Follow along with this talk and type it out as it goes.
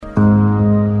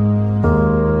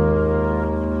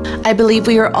I believe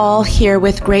we are all here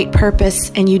with great purpose,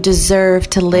 and you deserve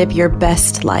to live your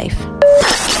best life.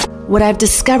 What I've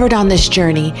discovered on this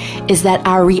journey is that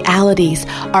our realities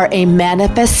are a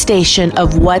manifestation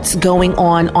of what's going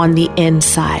on the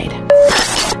inside.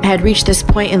 I had reached this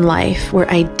point in life where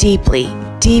I deeply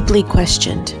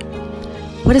questioned,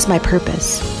 what is my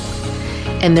purpose?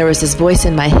 And there was this voice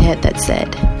in my head that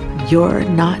said, you're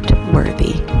not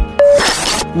worthy.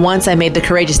 Once I made the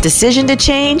courageous decision to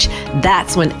change,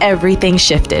 that's when everything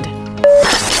shifted.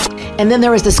 And then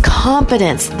there was this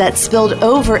confidence that spilled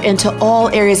over into all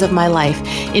areas of my life,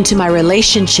 into my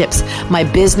relationships, my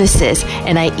businesses,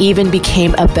 and I even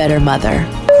became a better mother.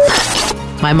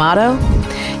 My motto,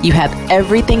 you have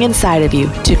everything inside of you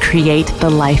to create the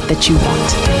life that you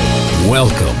want.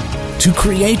 Welcome to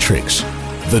Creatrix,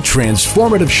 the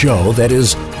transformative show that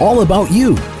is all about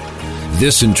you.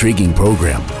 This intriguing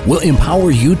program will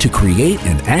empower you to create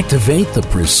and activate the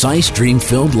precise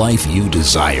dream-filled life you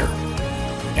desire.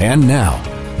 And now,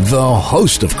 the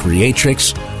host of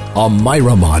Creatrix,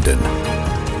 Amira Mondin.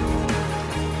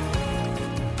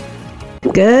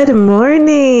 Good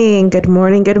morning,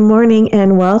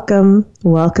 and welcome.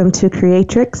 Welcome to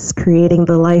Creatrix, creating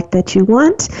the life that you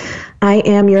want. I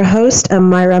am your host,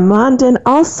 Amira Mondin,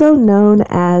 also known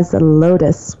as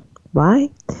Lotus. Why?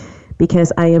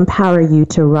 Because I empower you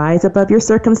to rise above your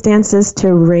circumstances,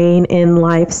 to reign in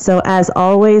life. So as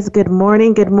always, good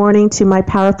morning to my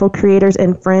powerful creators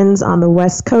and friends on the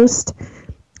West Coast.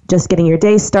 Just getting your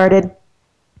day started.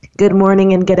 Good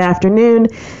morning and good afternoon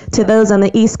to those on the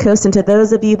East Coast and to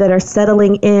those of you that are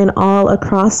settling in all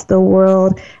across the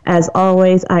world. As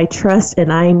always, I trust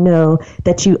and I know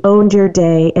that you owned your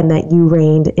day and that you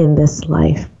reigned in this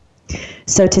life.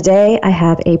 So today I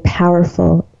have a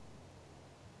powerful,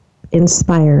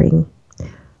 inspiring,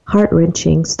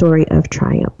 heart-wrenching story of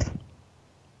triumph.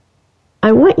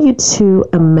 I want you to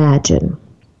imagine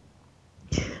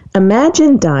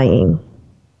dying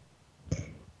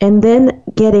and then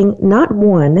getting not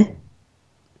one,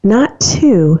 not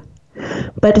two,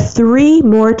 but 3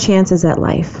 more chances at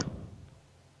life.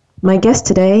 My guest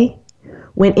today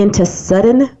went into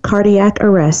sudden cardiac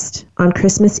arrest on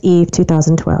Christmas Eve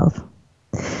 2012.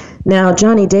 Now,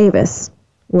 Johnny Davis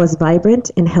was vibrant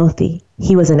and healthy.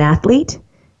 He was an athlete.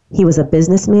 He was a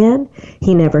businessman.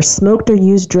 He never smoked or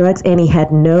used drugs, and he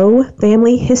had no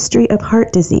family history of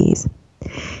heart disease.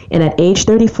 And at age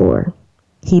 34,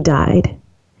 he died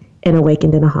and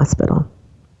awakened in a hospital.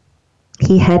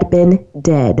 He had been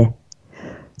dead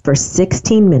for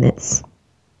 16 minutes.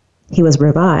 He was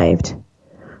revived,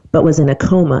 but was in a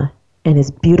coma, and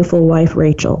his beautiful wife,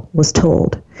 Rachel, was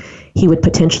told he would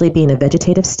potentially be in a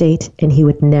vegetative state and he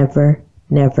would never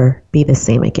be the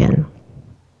same again.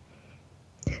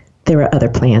 There were other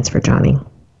plans for Johnny.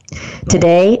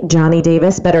 Today, Johnny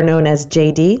Davis, better known as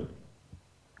JD,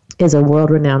 is a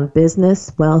world-renowned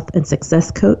business, wealth, and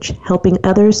success coach, helping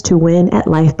others to win at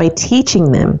life by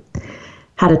teaching them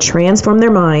how to transform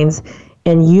their minds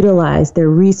and utilize their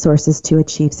resources to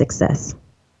achieve success.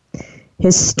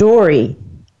 His story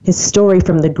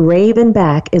from the grave and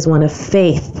back is one of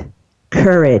faith,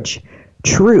 courage,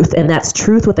 truth, and that's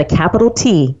truth with a capital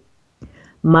T,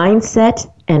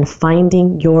 mindset, and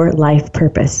finding your life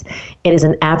purpose. It is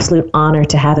an absolute honor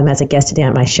to have him as a guest today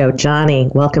on my show. Johnny,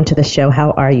 welcome to the show.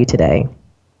 How are you today?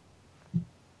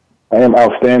 I am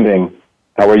outstanding.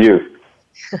 How are you?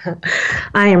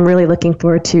 I am really looking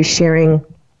forward to sharing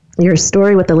your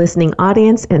story with the listening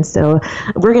audience. And so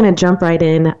we're going to jump right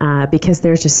in because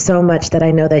there's just so much that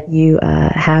I know that you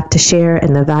have to share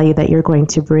and the value that you're going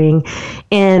to bring.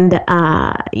 And,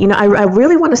 I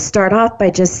really want to start off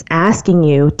by just asking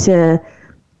you to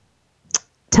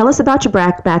tell us about your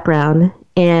background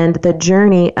and the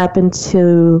journey up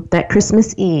into that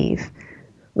Christmas Eve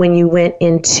when you went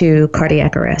into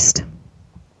cardiac arrest.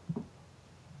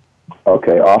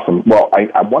 Okay, awesome. Well,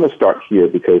 I want to start here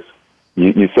because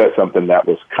you said something that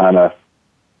was kind of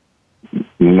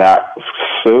not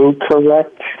so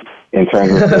correct in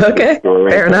terms of okay,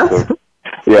 story. Fair enough.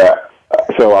 Yeah.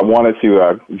 So I wanted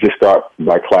to just start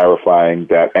by clarifying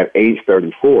that at age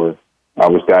 34, I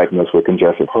was diagnosed with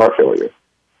congestive heart failure.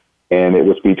 And it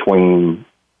was between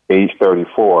age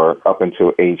 34 up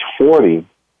until age 40,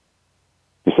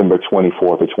 December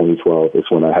 24th of 2012 is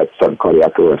when I had sudden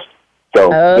cardiac arrest. So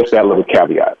just that little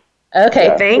caveat. Okay,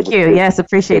 yeah, thank you. Yes,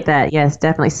 appreciate that. Yes,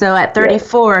 definitely. So at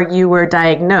 34, you were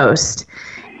diagnosed,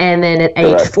 and then at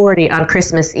age 40 on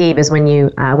Christmas Eve is when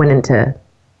you went into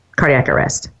cardiac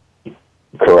arrest.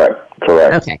 Correct.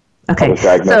 Okay. I was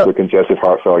diagnosed with congestive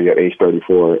heart failure at age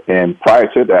 34, and prior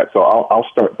to that, so I'll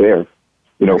start there.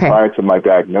 Prior to my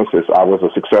diagnosis, I was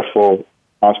a successful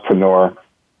entrepreneur.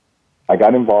 I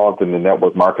got involved in the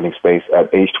network marketing space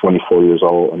at age 24 years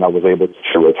old, and I was able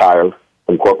to retire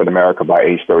from corporate America by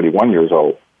age 31 years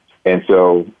old. And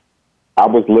so I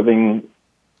was living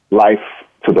life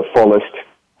to the fullest.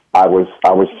 I was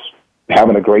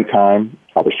having a great time.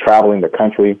 I was traveling the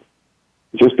country,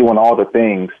 just doing all the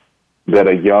things that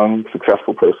a young,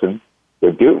 successful person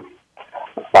would do.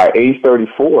 By age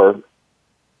 34,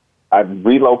 I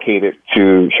relocated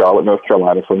to Charlotte, North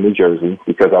Carolina from New Jersey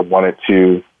because I wanted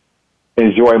to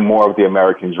enjoy more of the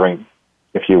American dream,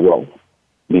 if you will,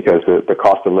 because the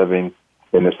cost of living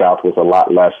in the South was a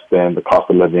lot less than the cost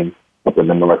of living up in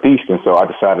the Northeast. And so I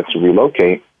decided to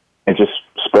relocate and just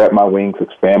spread my wings,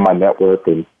 expand my network,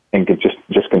 and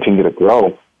just continue to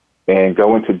grow and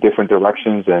go into different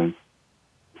directions and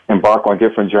embark on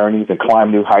different journeys and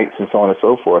climb new heights and so on and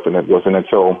so forth. And it wasn't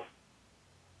until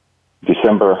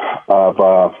December of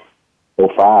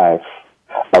 2005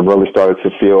 I really started to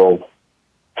feel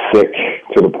sick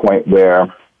to the point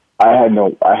where I had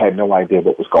no idea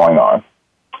what was going on.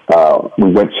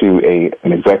 We went to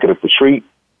an executive retreat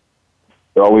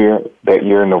earlier that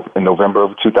year in November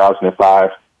of 2005.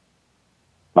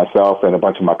 Myself and a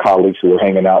bunch of my colleagues who were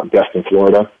hanging out in Destin,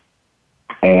 Florida,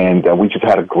 and we just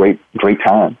had a great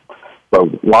time.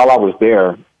 But while I was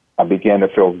there, I began to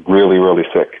feel really, really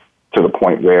sick to the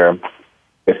point where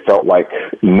it felt like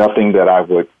nothing that I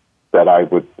would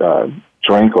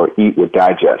drink or eat would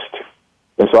digest.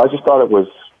 And so I just thought it was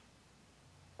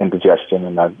indigestion,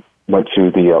 and I went to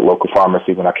the local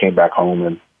pharmacy when I came back home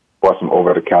and bought some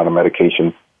over-the-counter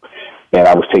medication, and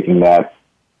I was taking that,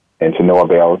 and to no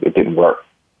avail, it didn't work.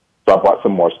 So I bought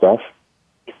some more stuff.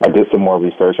 I did some more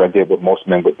research. I did what most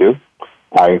men would do.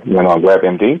 I went on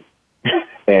WebMD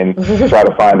and tried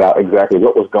to find out exactly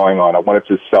what was going on. I wanted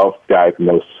to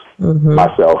self-diagnose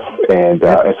myself, and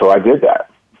so I did that.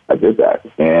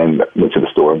 And went to the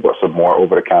store and bought some more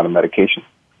over-the-counter medication.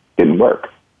 Didn't work.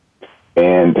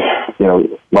 And,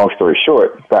 long story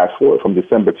short, fast forward from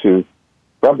December to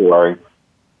February,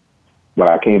 when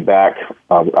I came back,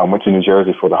 I went to New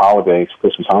Jersey for the holidays,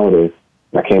 Christmas holidays.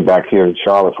 And I came back here to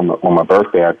Charlotte on my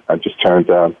birthday. I just turned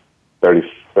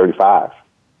 35.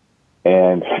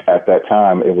 And at that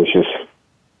time, it was just,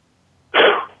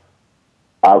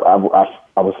 I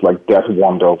was like death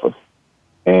warmed over.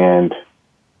 And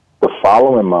the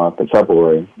following month, in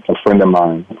February, a friend of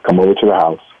mine come over to the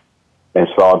house and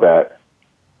saw that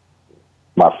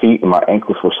my feet and my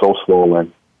ankles were so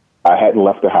swollen. I hadn't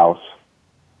left the house.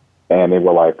 And they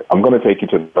were like, I'm going to take you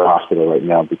to the hospital right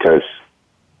now because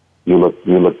you look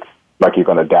like you're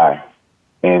going to die.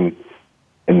 And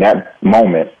in that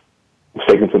moment, I was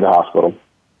taken to the hospital,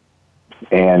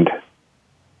 and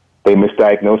they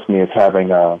misdiagnosed me as having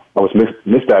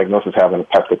misdiagnosed as having a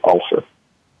peptic ulcer.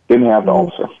 Didn't have the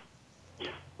ulcer.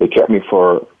 They kept me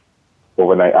for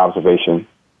overnight observation,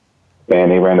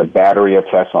 and they ran a battery of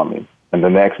tests on me. And the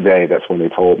next day, that's when they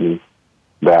told me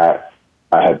that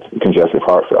I had congestive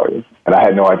heart failure. And I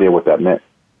had no idea what that meant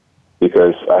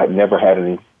because I had never had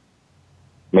any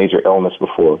major illness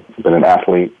before. I've been an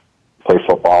athlete, played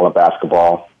football and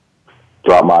basketball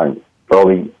throughout my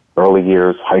early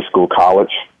years, high school,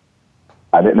 college.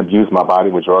 I didn't abuse my body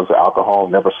with drugs or alcohol,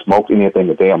 never smoked anything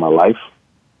a day in my life.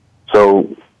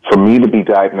 So for me to be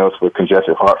diagnosed with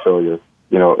congestive heart failure,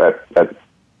 at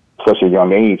such a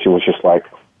young age, it was just like,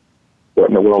 what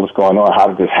in the world is going on? How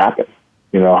did this happen?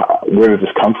 Where did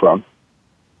this come from?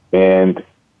 And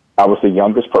I was the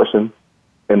youngest person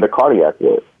in the cardiac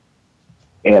ward.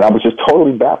 And I was just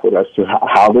totally baffled as to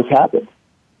how this happened.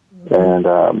 And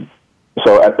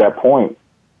so at that point,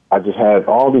 I just had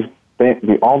all these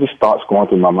thoughts going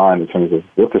through my mind in terms of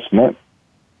what this meant,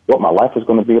 what my life was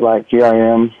going to be like. Here I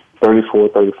am, 34,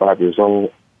 35 years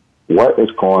old.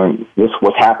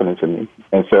 What's happening to me?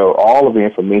 And so all of the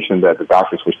information that the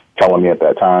doctors were telling me at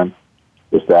that time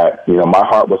was that, my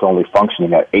heart was only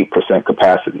functioning at 8%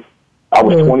 capacity. I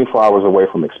was 24 hours away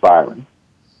from expiring.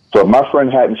 So if my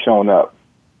friend hadn't shown up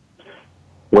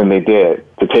when they did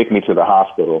to take me to the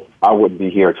hospital, I wouldn't be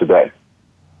here today.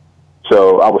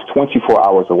 So I was 24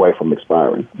 hours away from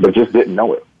expiring, but just didn't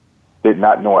know it. Did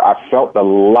not know it. I felt the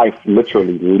life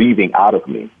literally leaving out of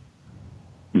me,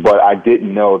 but I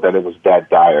didn't know that it was that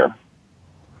dire.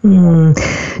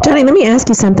 Johnny, let me ask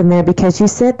you something there, because you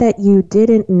said that you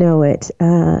didn't know it.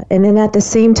 And then at the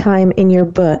same time in your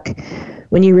book,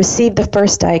 when you received the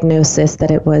first diagnosis that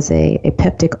it was a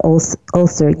peptic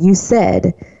ulcer, you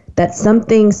said that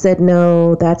something said,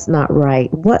 no, that's not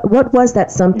right. What was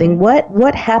that something?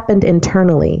 What happened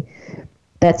internally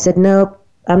that said, nope,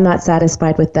 I'm not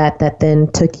satisfied with that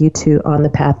then took you on the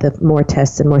path of more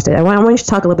tests and more studies? I want you to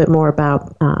talk a little bit more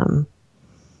about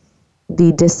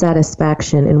the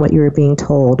dissatisfaction in what you were being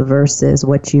told versus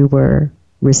what you were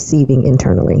receiving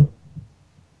internally?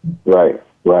 Right.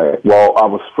 Well, I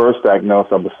was first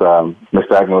diagnosed. I was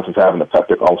misdiagnosed as having a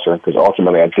peptic ulcer because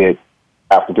ultimately I did,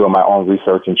 after doing my own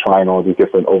research and trying all these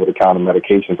different over-the-counter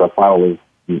medications, I finally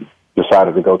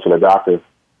decided to go to the doctor.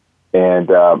 And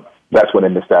that's when they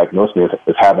misdiagnosed me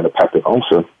as having a peptic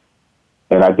ulcer.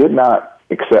 And I did not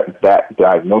accept that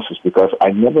diagnosis because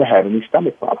I never had any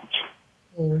stomach problems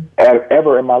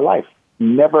ever in my life.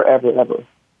 Never, ever.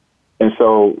 And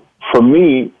so for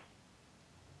me,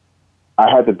 I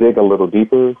had to dig a little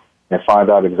deeper and find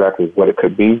out exactly what it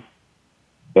could be.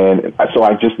 And so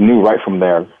I just knew right from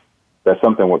there that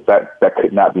something was that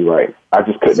could not be right. I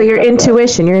just couldn't. So your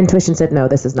intuition said, no,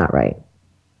 this is not right.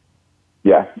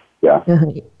 Yeah.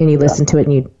 Uh-huh. And you listened to it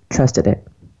and you trusted it.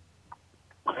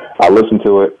 I listened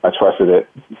to it. I trusted it.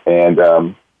 And,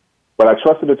 but I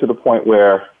trusted it to the point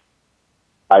where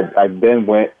I then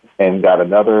went and got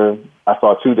I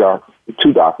saw two doctors.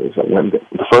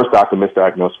 The first doctor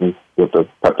misdiagnosed me with the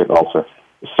peptic ulcer.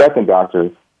 The second doctor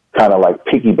kind of like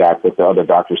piggybacked what the other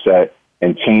doctor said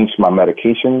and changed my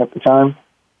medication at the time.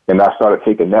 And I started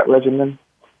taking that regimen,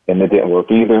 and it didn't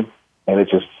work either. And it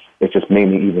just made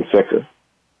me even sicker.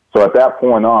 So at that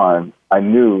point on, I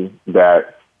knew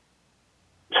that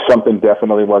something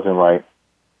definitely wasn't right.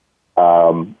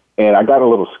 And I got a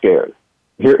little scared.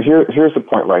 Here's the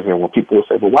point right here when people will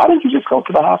say, well, why didn't you just go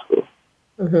to the hospital?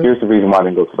 Mm-hmm. Here's the reason why I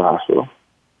didn't go to the hospital.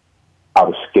 I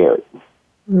was scared.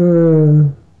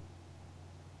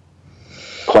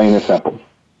 Plain and simple.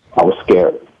 I was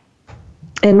scared.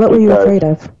 And what were you afraid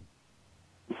of?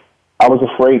 I was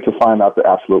afraid to find out the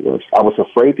absolute worst. I was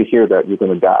afraid to hear that you're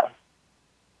going to die.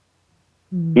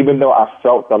 Even though I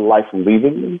felt the life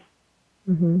leaving me,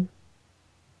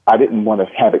 I didn't want to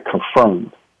have it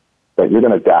confirmed that you're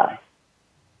going to die.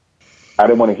 I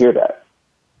didn't want to hear that.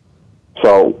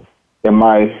 So in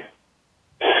my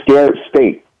scared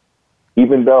state,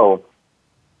 even though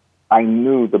I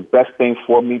knew the best thing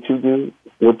for me to do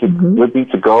would be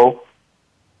to go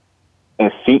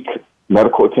and seek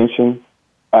medical attention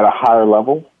at a higher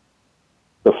level,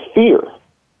 the fear,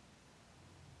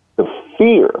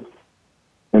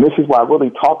 and this is why I really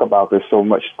talk about this so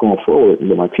much going forward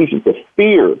in my teaching, the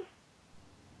fear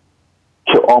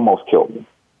almost killed me.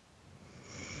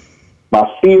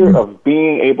 My fear of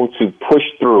being able to push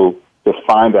through to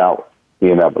find out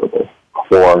the inevitable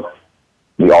or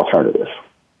the alternative.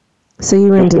 So you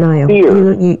were in denial.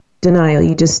 Denial.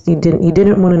 You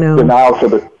didn't want to know. Denial to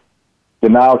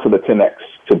the 10x,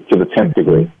 to the 10th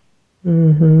degree.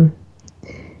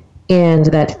 And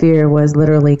that fear was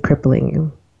literally crippling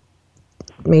you.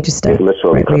 Made you stop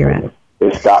right where you're at.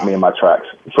 It stopped me in my tracks.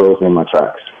 It froze me in my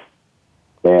tracks.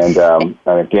 And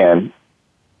again,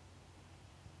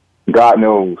 God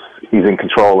knows He's in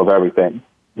control of everything,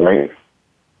 right?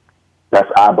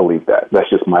 I believe that. That's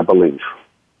just my belief.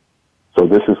 So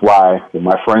this is why when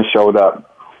my friends showed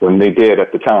up, when they did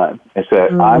at the time, and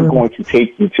said, I'm going to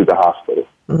take you to the hospital.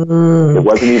 It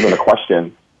wasn't even a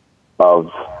question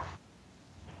of,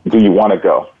 do you want to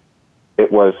go?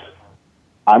 It was,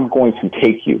 I'm going to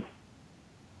take you.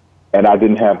 And I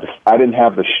didn't have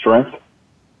the strength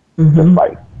to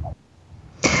fight.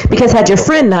 Because had your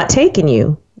friend not taken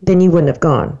you, then you wouldn't have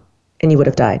gone and you would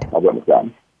have died. I wouldn't have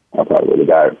gone. I probably would have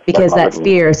died. Because that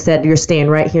fear said, you're staying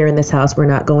right here in this house. We're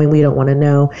not going. We don't want to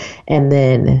know. And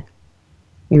then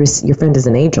your friend is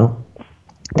an angel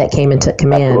that came and took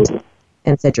command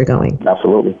and said, you're going.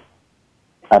 Absolutely.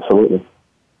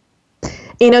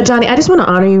 You know, Johnny, I just want to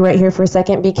honor you right here for a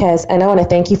second because I want to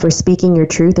thank you for speaking your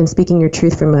truth and speaking your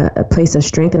truth from a place of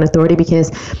strength and authority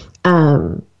because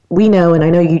we know, and I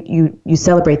know you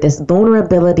celebrate this,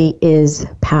 vulnerability is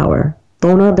power.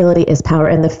 Vulnerability is power.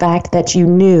 And the fact that you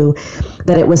knew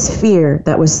that it was fear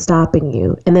that was stopping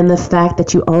you. And then the fact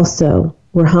that you also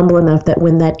were humble enough that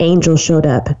when that angel showed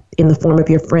up in the form of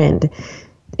your friend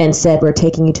and said, we're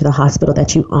taking you to the hospital,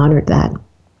 that you honored that.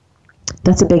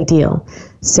 That's a big deal.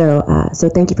 So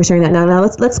thank you for sharing that. Now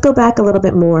let's go back a little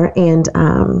bit more and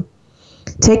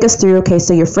take us through. Okay,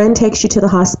 so your friend takes you to the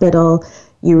hospital.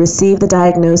 You receive the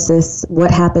diagnosis.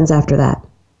 What happens after that?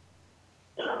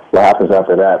 What happens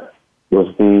after that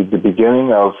was the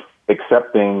beginning of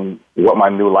accepting what my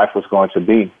new life was going to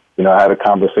be. You know, I had a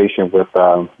conversation with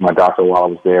my doctor while I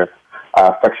was there. I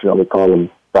affectionately call him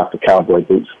Dr. Cowboy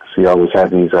Boots because he always had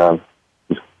these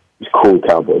cool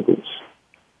cowboy boots.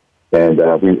 And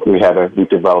we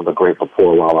developed a great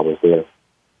rapport while I was there.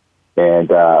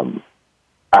 And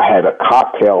I had a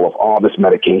cocktail of all this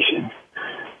medication.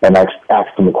 And I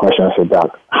asked him a question. I said,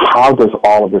 Doc, how does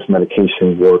all of this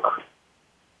medication work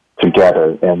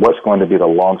together, and what's going to be the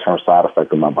long-term side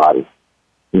effect of my body?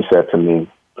 He said to me,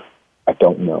 I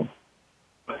don't know.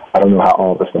 I don't know how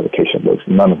all this medication works.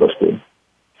 None of us do.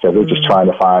 So we're just trying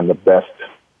to find the best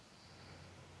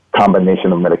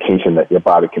combination of medication that your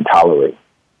body can tolerate,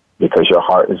 because your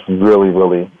heart is really,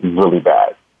 really, really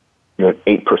bad. You're at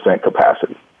 8%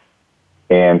 capacity.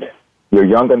 And you're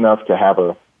young enough to have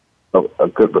a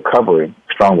good recovery,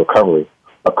 strong recovery.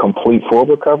 A complete full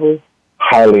recovery,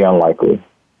 highly unlikely,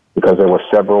 because there were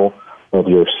several of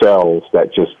your cells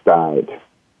that just died.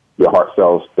 Your heart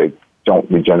cells, they don't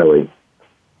regenerate.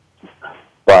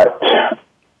 But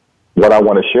what I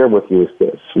want to share with you is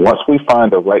this. Once we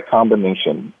find the right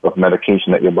combination of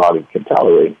medication that your body can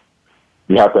tolerate,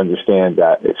 you have to understand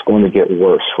that it's going to get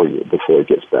worse for you before it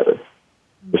gets better.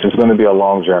 This is going to be a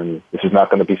long journey. This is not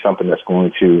going to be something that's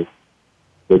going to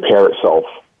repair itself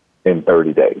in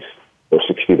 30 days or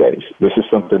 60 days. This is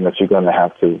something that you're going to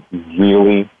have to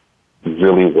really,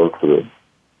 really work through.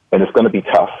 And it's going to be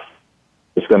tough.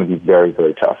 It's going to be very,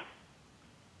 very tough.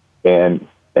 And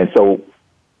so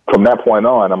from that point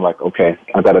on, I'm like, okay,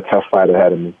 I've got a tough fight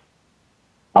ahead of me.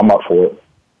 I'm up for it.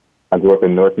 I grew up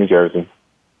in North New Jersey.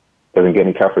 Doesn't get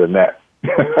any tougher than that.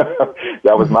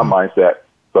 That was my mindset.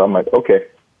 So I'm like, okay,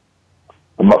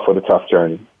 I'm up for the tough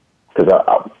journey because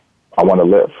I want to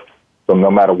live. So no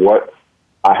matter what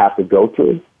I have to go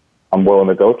through, I'm willing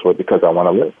to go through it because I want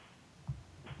to live.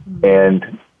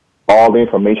 And all the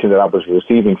information that I was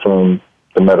receiving from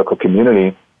the medical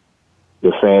community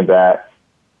was saying that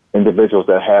individuals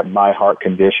that had my heart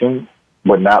condition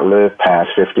would not live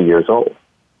past 50 years old.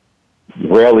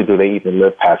 Rarely do they even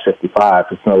live past 55.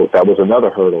 So that was another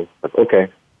hurdle. Like, okay,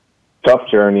 tough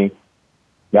journey.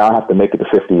 Now I have to make it to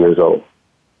 50 years old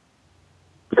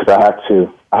because I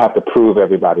have to prove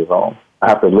everybody wrong. I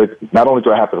have to live. Not only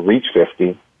do I have to reach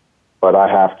 50, but I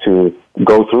have to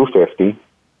go through 50,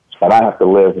 and I have to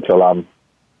live until I'm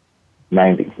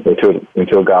 90,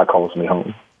 until God calls me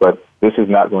home. But this is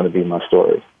not going to be my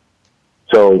story.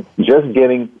 So just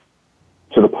getting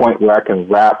to the point where I can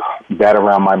wrap that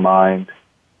around my mind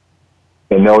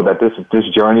and know that this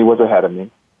journey was ahead of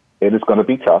me. It is going to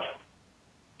be tough,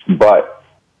 but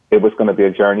it was going to be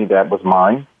a journey that was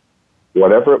mine.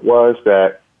 Whatever it was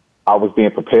that I was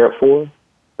being prepared for,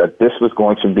 that this was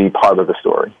going to be part of the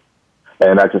story.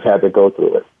 And I just had to go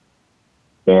through it.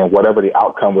 And whatever the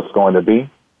outcome was going to be,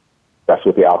 that's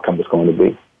what the outcome was going to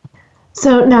be.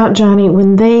 So now, Johnny,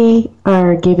 when they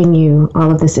are giving you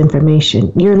all of this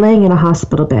information, you're laying in a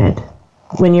hospital bed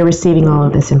when you're receiving all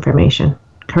of this information,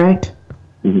 correct?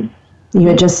 Mm-hmm. You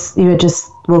had just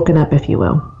woken up, if you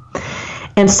will.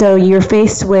 And so you're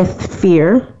faced with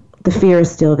fear. The fear is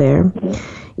still there.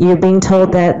 You're being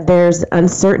told that there's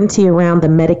uncertainty around the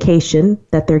medication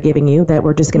that they're giving you, that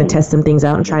we're just going to test some things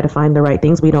out and try to find the right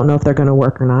things. We don't know if they're going to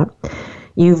work or not.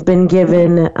 You've been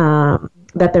given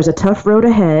that there's a tough road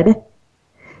ahead,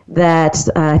 that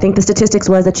I think the statistics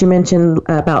was that you mentioned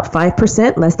about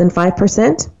 5%, less than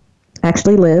 5%,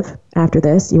 actually live after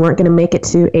this. You weren't going to make it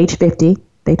to age 50,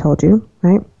 they told you,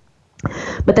 right?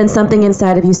 But then something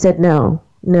inside of you said, no,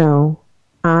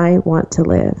 I want to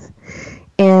live.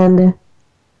 And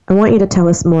I want you to tell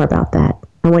us more about that.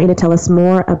 I want you to tell us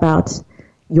more about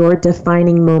your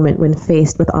defining moment when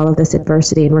faced with all of this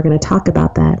adversity, and we're going to talk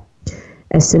about that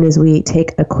as soon as we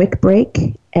take a quick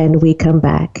break and we come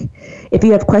back. If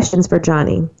you have questions for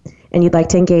Johnny and you'd like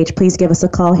to engage, please give us a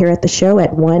call here at the show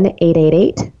at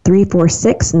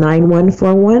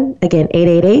 1-888-346-9141. Again,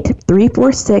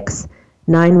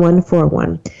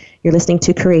 888-346-9141. You're listening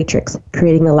to Creatrix,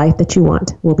 creating the life that you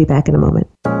want. We'll be back in a moment.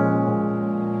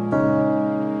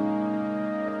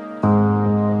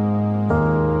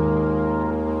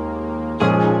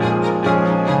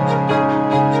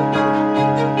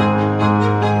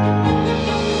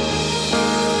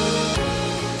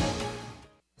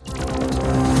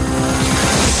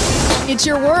 It's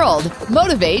your world.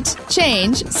 Motivate,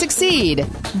 change, succeed.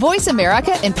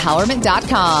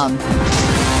 VoiceAmericaEmpowerment.com.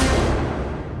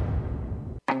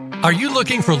 Are you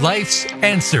looking for life's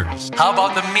answers? How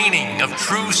about the meaning of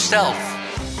true self?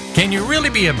 Can you really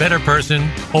be a better person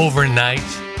overnight?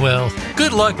 Well,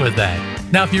 good luck with that.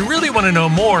 Now, if you really want to know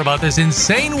more about this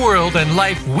insane world and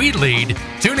life we lead,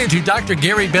 tune into Dr.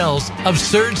 Gary Bell's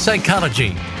Absurd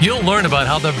Psychology. You'll learn about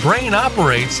how the brain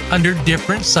operates under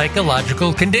different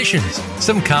psychological conditions.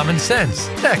 Some common sense.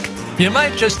 Heck, you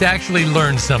might just actually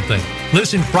learn something.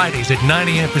 Listen Fridays at 9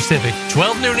 a.m. Pacific,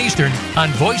 12 noon Eastern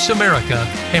on Voice America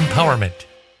Empowerment.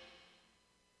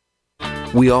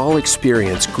 We all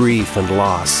experience grief and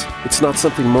loss. It's not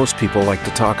something most people like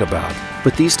to talk about,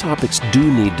 but these topics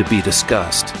do need to be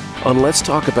discussed. On Let's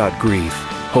Talk About Grief,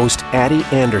 host Addie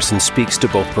Anderson speaks to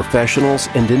both professionals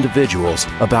and individuals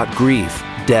about grief,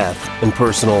 death, and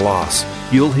personal loss.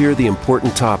 You'll hear the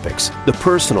important topics, the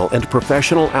personal and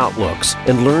professional outlooks,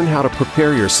 and learn how to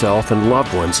prepare yourself and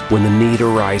loved ones when the need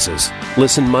arises.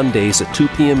 Listen Mondays at 2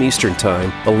 p.m. Eastern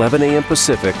Time, 11 a.m.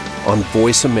 Pacific on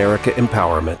Voice America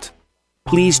Empowerment.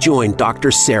 Please join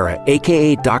Dr. Sarah,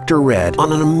 aka Dr. Red,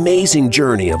 on an amazing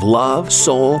journey of love,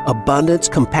 soul, abundance,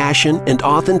 compassion, and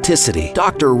authenticity.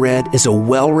 Dr. Red is a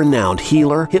well-renowned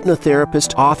healer,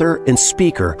 hypnotherapist, author, and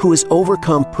speaker who has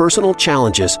overcome personal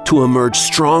challenges to emerge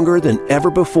stronger than ever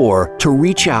before to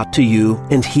reach out to you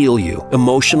and heal you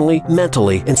emotionally,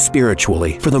 mentally, and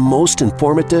spiritually for the most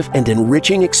informative and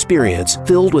enriching experience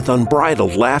filled with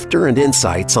unbridled laughter and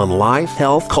insights on life,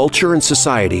 health, culture, and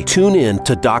society. Tune in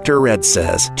to Dr. Red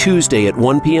Says, Tuesday at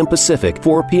 1 p.m. Pacific,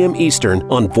 4 p.m. Eastern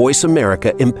on Voice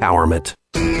America Empowerment.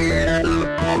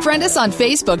 Friend us on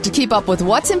Facebook to keep up with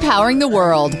what's empowering the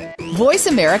world. Voice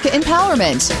America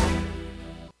Empowerment.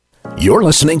 You're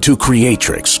listening to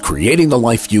Creatrix, Creating the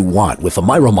Life You Want with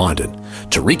Amira Mondin.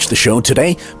 To reach the show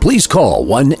today, please call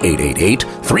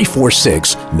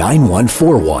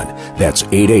 1-888-346-9141. That's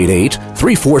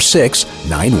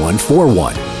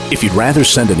 888-346-9141. If you'd rather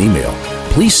send an email,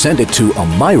 please send it to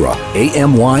Amira,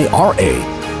 A-M-Y-R-A,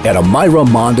 at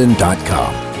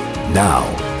AmiraMondin.com. Now,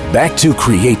 back to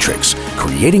Creatrix,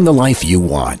 Creating the Life You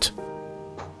Want.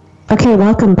 Okay,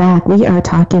 welcome back. We are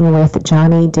talking with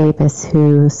Johnny Davis,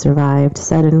 who survived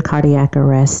sudden cardiac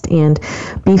arrest. And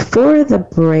before the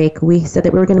break, we said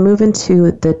that we were going to move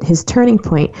into his turning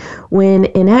point, when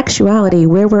in actuality,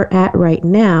 where we're at right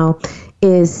now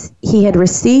is he had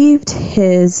received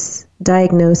his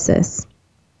diagnosis,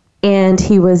 and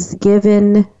he was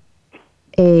given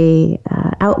a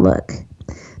outlook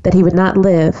that he would not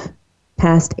live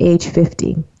past age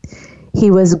 50. He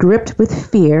was gripped with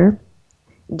fear,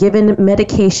 given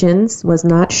medications, was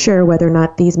not sure whether or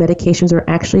not these medications were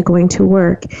actually going to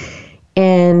work.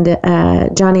 And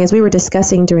Johnny, as we were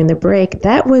discussing during the break,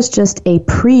 that was just a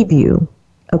preview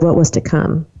of what was to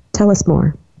come. Tell us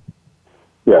more.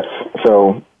 Yes.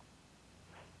 So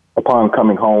upon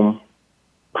coming home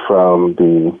from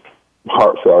the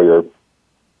heart failure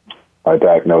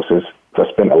diagnosis, I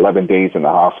spent 11 days in the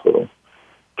hospital,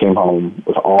 came home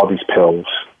with all these pills,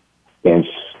 and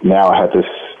now I had this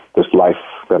life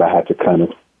that I had to kind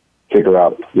of figure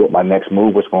out what my next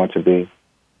move was going to be,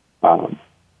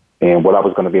 and what I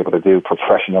was going to be able to do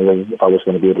professionally, if I was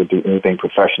going to be able to do anything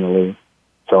professionally,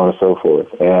 so on and so forth.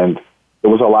 And it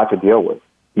was a lot to deal with.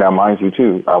 Now, mind you,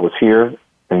 too, I was here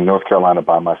in North Carolina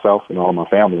by myself, and all of my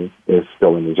family is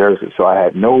still in New Jersey. So I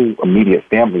had no immediate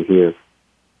family here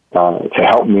to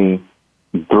help me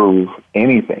through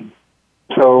anything.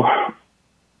 So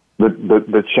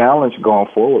the challenge going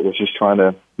forward was just trying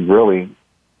to really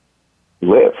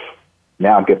live.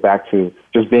 Now get back to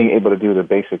just being able to do the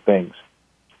basic things,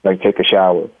 like take a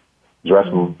shower, dress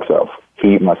myself,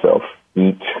 feed myself,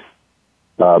 eat,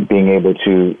 being able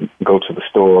to go to the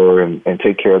store and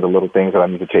take care of the little things that I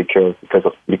need to take care of,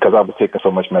 because I was taking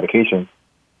so much medication.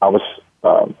 I was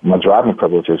my driving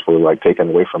privileges were like taken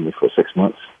away from me for 6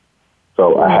 months.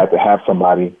 So I had to have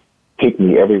somebody take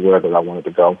me everywhere that I wanted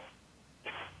to go.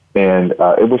 And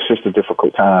it was just a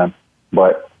difficult time.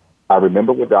 But I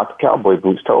remember what Dr. Cowboy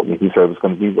Boots told me. He said it's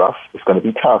going to be rough, it's going to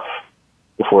be tough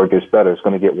before it gets better. It's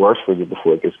going to get worse for you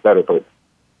before it gets better. But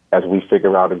as we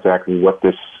figure out exactly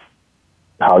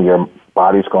how your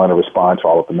body's going to respond to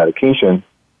all of the medication,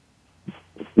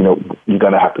 you're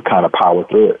going to have to kind of power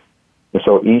through it. And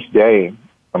so each day,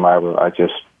 Amira, I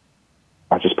just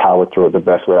powered through it the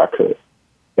best way I could.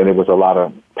 And it was a lot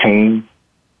of pain.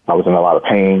 I was in a lot of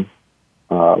pain.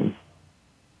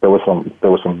 There was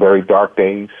some very dark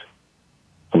days,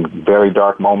 some very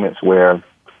dark moments where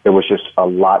there was just a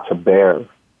lot to bear,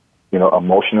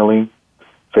 emotionally,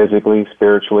 physically,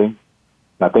 spiritually. And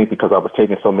I think because I was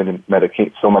taking so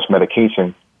much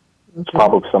medication, it's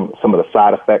probably some of the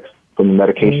side effects from the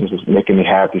medications was making me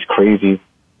have these crazy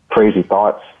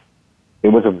thoughts. It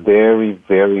was a very,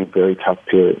 very, very tough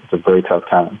period. It's a very tough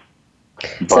time.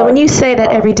 So when you say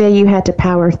that every day you had to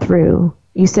power through,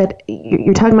 you said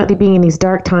you're talking about being in these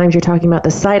dark times. You're talking about the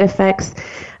side effects,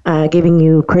 giving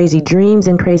you crazy dreams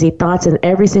and crazy thoughts, and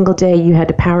every single day you had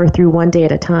to power through one day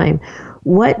at a time.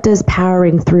 What does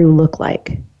powering through look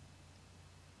like?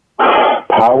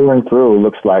 Powering through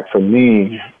looks like, for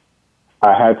me,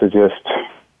 I had to just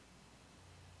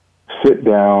sit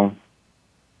down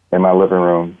in my living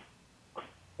room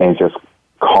and just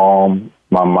calm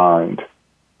my mind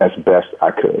as best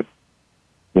I could.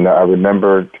 I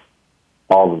remembered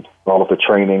all of the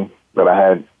training that I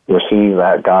had received,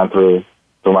 I had gone through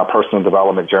my personal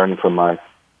development journey from my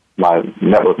my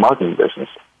network marketing business.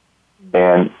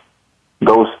 And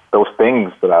those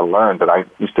things that I learned that I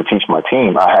used to teach my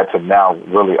team, I had to now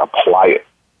really apply it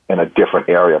in a different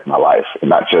area of my life, and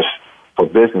not just for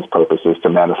business purposes to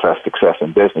manifest success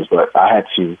in business, but I had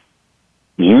to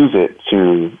use it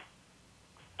to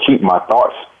keep my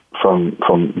thoughts from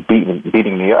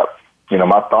beating me up. You know,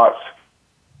 my thoughts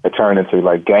had turned into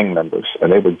like gang members,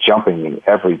 and they were jumping me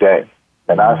every day.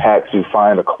 And I've had to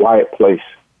find a quiet place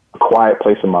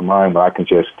in my mind where I can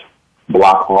just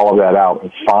block all of that out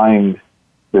and find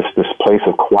this place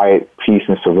of quiet peace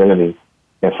and serenity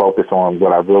and focus on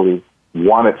what I really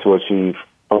wanted to achieve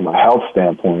from a health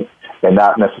standpoint, and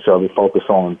not necessarily focus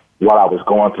on what I was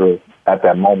going through at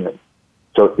that moment.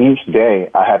 So each day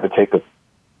I had to take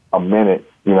a minute,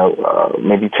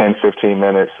 maybe 10, 15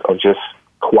 minutes of just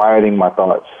quieting my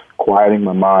thoughts, quieting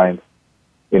my mind,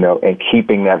 and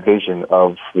keeping that vision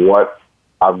of what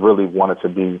I really wanted to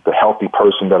be, the healthy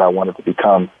person that I wanted to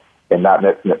become, and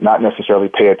not necessarily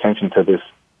pay attention to this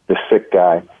sick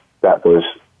guy that was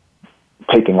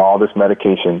taking all this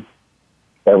medication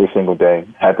every single day,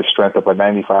 had the strength of a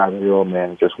 95-year-old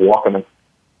man, just walking,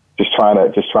 just trying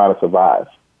to survive.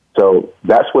 So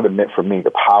that's what it meant for me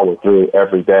to power through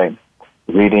every day,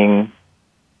 reading,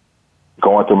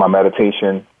 going through my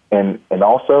meditation, and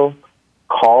also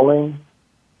calling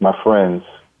my friends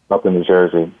up in New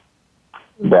Jersey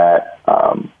that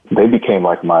they became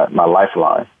like my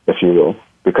lifeline, if you will,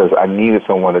 because I needed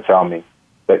someone to tell me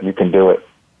that you can do it.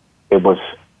 It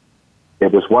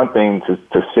was one thing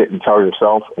to sit and tell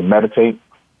yourself and meditate.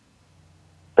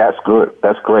 That's good.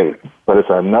 That's great. But it's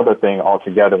another thing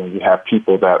altogether when you have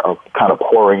people that are kind of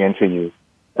pouring into you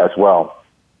as well.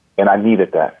 And I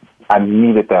needed that. I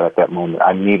needed that at that moment.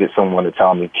 I needed someone to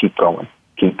tell me, keep going,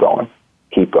 keep going,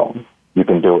 keep going. You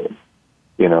can do it.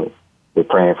 We're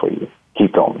praying for you.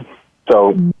 Keep going.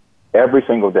 So every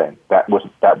single day, that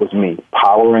was me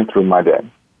powering through my day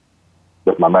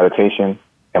with my meditation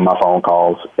and my phone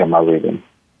calls and my reading.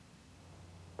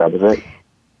 That was it.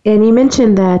 And you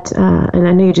mentioned that, and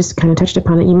I know you just kind of touched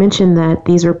upon it, you mentioned that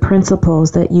these are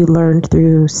principles that you learned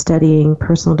through studying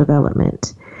personal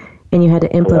development, and you had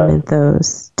to implement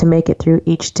those to make it through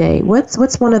each day.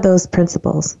 What's one of those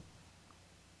principles?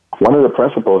 One of the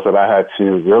principles that I had to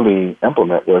really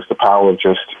implement was the power of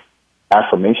just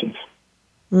affirmations.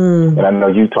 And I know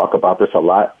you talk about this a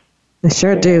lot. I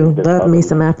sure do. Love me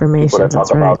some affirmations. People that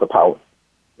talk about the power.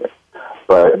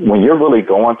 But when you're really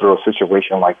going through a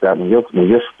situation like that, when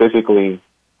you're physically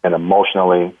and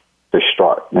emotionally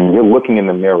distraught, and you're looking in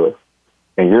the mirror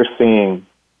and you're seeing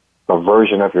a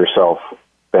version of yourself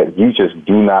that you just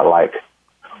do not like,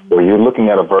 or you're looking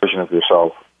at a version of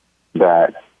yourself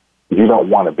that you don't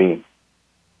want to be,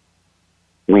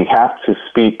 we have to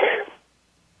speak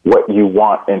what you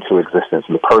want into existence,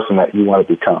 the person that you want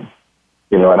to become.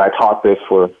 And I taught this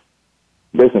for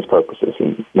business purposes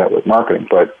and network marketing,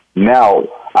 but now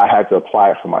I had to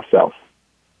apply it for myself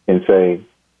and say,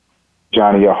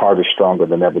 Johnny, your heart is stronger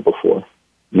than ever before.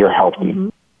 You're healthy.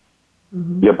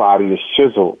 Mm-hmm. Your body is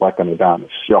chiseled like an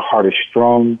Adonis. Your heart is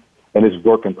strong and is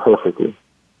working perfectly.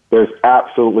 There's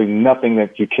absolutely nothing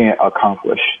that you can't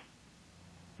accomplish.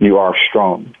 You are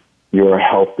strong. You are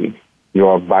healthy. You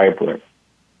are vibrant.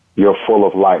 You're full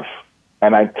of life.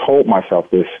 And I told myself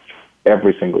this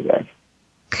every single day.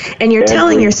 And you're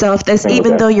telling yourself this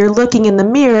even though you're looking in the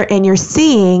mirror and you're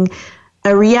seeing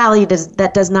a reality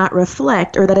that does not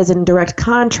reflect, or that is in direct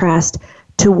contrast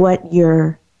to what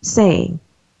you're saying.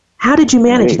 How did you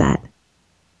manage that?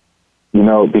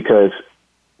 Because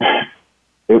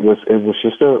it was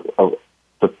just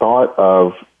the thought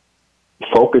of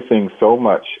focusing so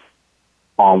much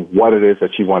on what it is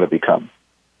that you want to become.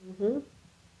 Mm-hmm.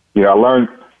 I learned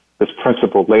this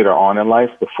principle later on in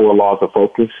life, the 4 laws of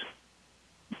focus.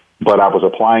 But I was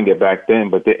applying it back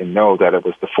then, but didn't know that it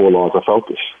was the 4 laws of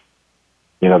focus.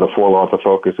 The 4 laws of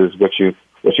focus is what you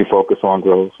focus on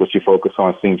grows, what you focus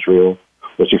on seems real,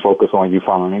 what you focus on you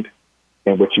find,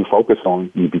 and what you focus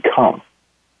on you become.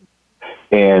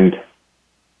 And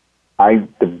I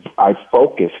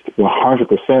focused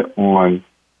 100% on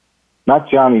not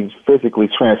Johnny physically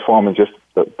transforming just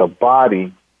the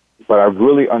body, but I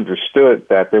really understood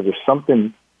that there was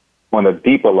something on a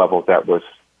deeper level that was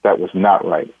not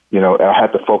right. I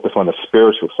had to focus on the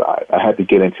spiritual side. I had to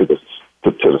get into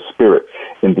to the spirit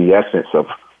in the essence of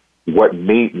what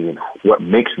made me and what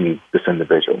makes me this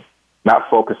individual. Not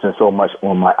focusing so much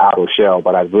on my outer shell,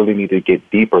 but I really need to get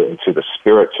deeper into the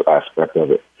spiritual aspect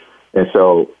of it. And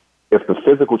so if the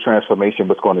physical transformation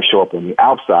was going to show up on the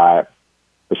outside,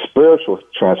 the spiritual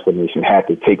transformation had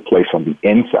to take place on the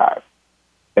inside.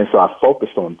 And so I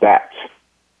focused on that.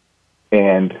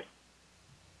 And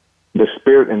the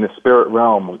spirit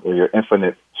realm, or your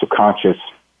infinite subconscious,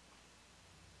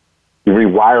 you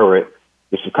rewire it,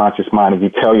 the subconscious mind, and you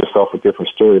tell yourself a different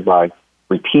story by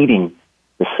repeating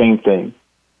the same thing,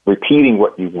 repeating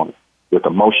what you want with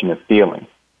emotion and feeling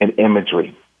and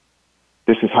imagery.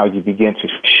 This is how you begin to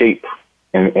shape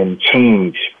and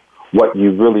change what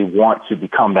you really want to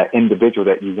become, that individual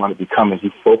that you want to become, as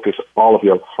you focus all of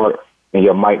your heart and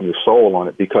your might and your soul on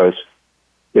it. Because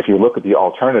if you look at the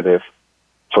alternative,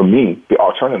 for me, the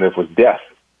alternative was death.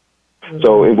 Mm-hmm.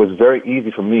 So it was very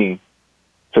easy for me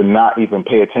to not even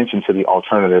pay attention to the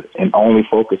alternative and only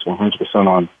focus 100%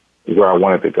 on where I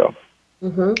wanted to go.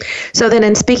 Mm-hmm. So then,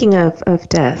 in speaking of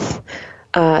death,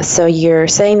 so you're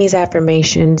saying these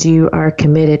affirmations, you are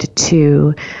committed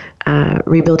to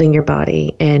rebuilding your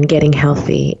body and getting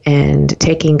healthy and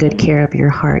taking good care of your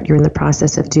heart. You're in the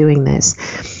process of doing this.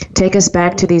 Take us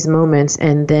back to these moments,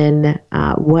 and then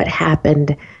what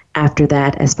happened after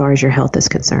that as far as your health is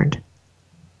concerned?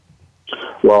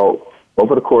 Well,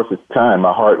 over the course of time,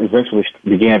 my heart eventually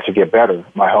began to get better.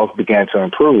 My health began to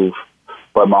improve,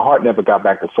 but my heart never got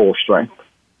back to full strength.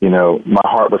 You know, my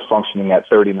heart was functioning at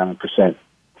 39%,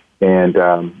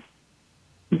 and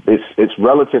it's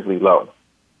relatively low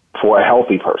for a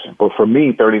healthy person. But for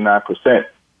me, 39%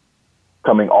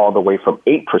 coming all the way from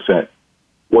 8%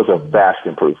 was a vast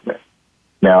improvement.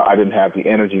 Now, I didn't have the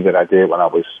energy that I did when I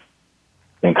was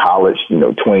in college,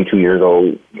 22 years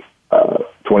old,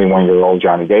 21-year-old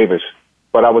Johnny Davis,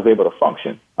 but I was able to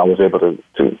function. I was able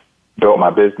to build my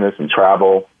business and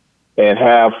travel and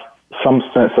have some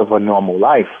sense of a normal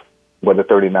life with a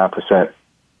 39%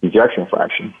 ejection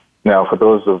fraction. Now, for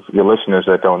those of your listeners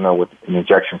that don't know what an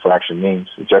ejection fraction means,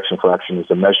 ejection fraction is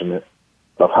a measurement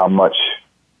of how much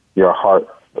your heart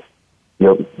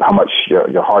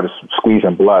is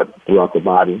squeezing blood throughout the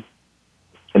body.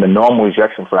 And the normal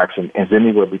ejection fraction is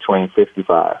anywhere between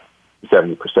 55 to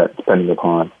 70%, depending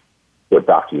upon what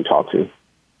doctor you talk to.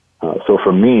 So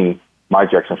for me, my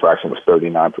ejection fraction was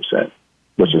 39%,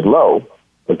 which is low,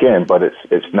 again, but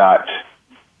it's not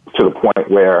to the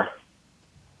point where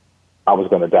I was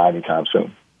going to die anytime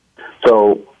soon.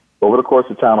 So over the course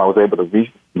of time, I was able to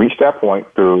reach that point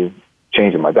through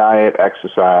changing my diet,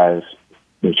 exercise,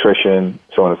 nutrition,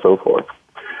 so on and so forth.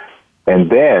 And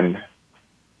then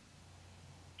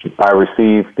I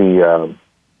received the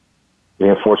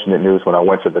unfortunate news when I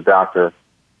went to the doctor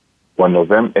in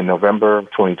November of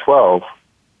 2012.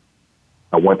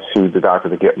 I went to the doctor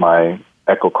to get my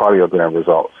echocardiogram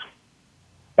results.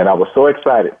 And I was so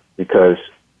excited because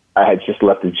I had just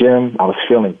left the gym. I was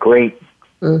feeling great.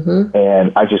 Mm-hmm.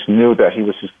 And I just knew that he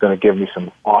was just going to give me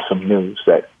some awesome news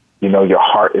that, your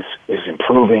heart is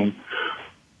improving.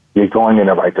 You're going in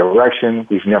the right direction.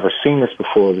 We've never seen this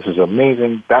before. This is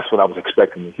amazing. That's what I was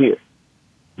expecting to hear.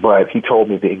 But he told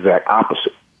me the exact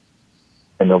opposite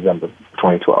in November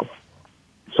 2012.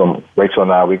 So Rachel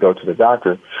and I, we go to the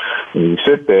doctor, and we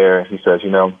sit there. He says,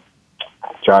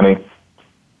 Johnny,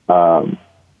 I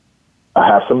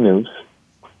have some news,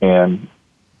 and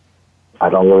I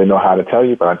don't really know how to tell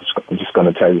you, but I'm just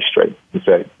going to tell you straight. He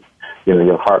said,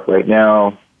 your heart right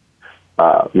now,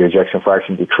 your ejection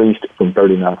fraction decreased from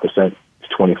 39% to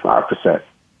 25%.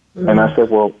 Mm-hmm. And I said,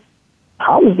 well,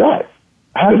 how is that?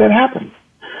 How did that happen?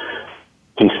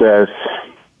 He says,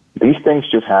 these things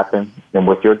just happen, and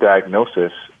with your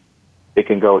diagnosis, it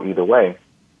can go either way.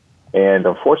 And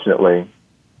unfortunately,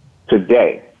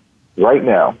 today, right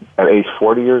now, at age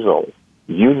 40 years old,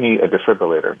 you need a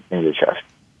defibrillator in your chest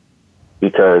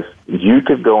because you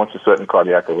could go into sudden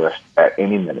cardiac arrest at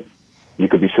any minute. You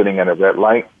could be sitting at a red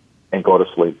light and go to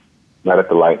sleep, right at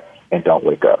the light, and don't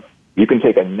wake up. You can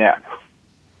take a nap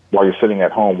while you're sitting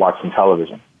at home watching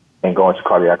television and go into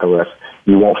cardiac arrest.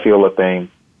 You won't feel a thing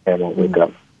and won't wake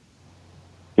up.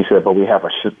 He said, but we have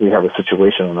a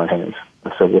situation on our hands.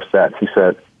 I said, what's that? He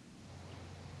said,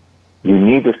 you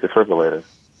need this defibrillator,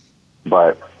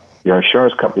 but your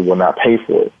insurance company will not pay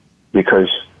for it because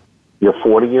you're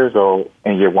 40 years old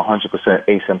and you're 100%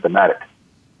 asymptomatic.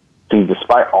 See,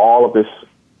 despite all of this,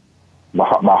 my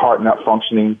heart not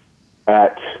functioning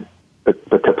at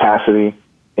the capacity,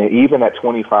 and even at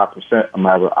 25%,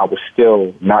 I was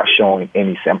still not showing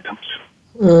any symptoms.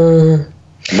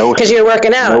 Because you're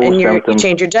working out and you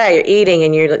change your diet, you're eating,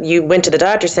 and you went to the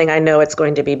doctor saying, I know it's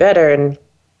going to be better, and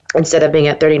instead of being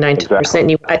at 39%,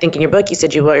 exactly. I think in your book you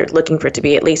said you were looking for it to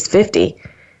be at least 50.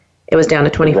 It was down to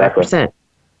 25%. Exactly.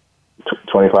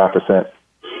 25%.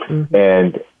 Mm-hmm.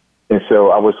 And so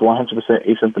I was 100%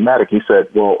 asymptomatic. He said,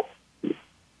 well,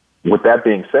 with that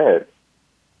being said,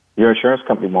 your insurance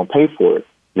company won't pay for it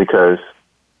because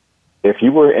if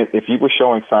you were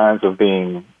showing signs of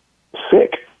being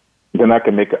sick, then I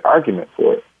can make an argument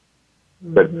for it.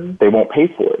 but they won't pay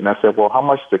for it. And I said, well, how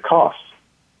much does it cost?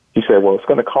 He said, well, it's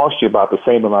going to cost you about the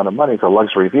same amount of money as a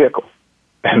luxury vehicle.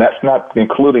 And that's not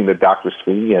including the doctor's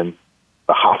fee and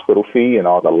the hospital fee and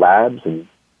all the labs and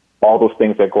all those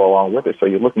things that go along with it. So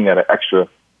you're looking at an extra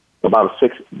about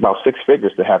six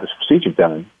figures to have this procedure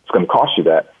done. It's going to cost you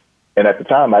that. And at the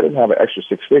time, I didn't have an extra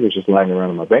six figures just lying around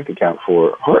in my bank account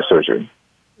for heart surgery.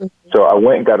 So I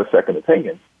went and got a second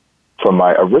opinion from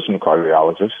my original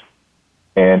cardiologist.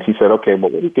 And he said, okay, well,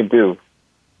 what we can do,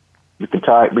 we can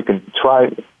try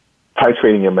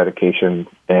titrating your medication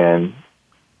and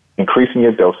increasing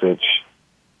your dosage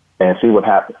and see what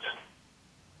happens.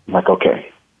 I'm like,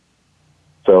 okay.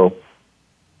 So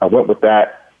I went with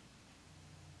that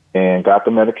and got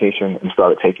the medication and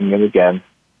started taking it again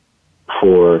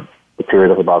for a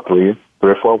period of about three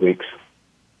or 4 weeks.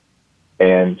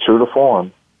 And true to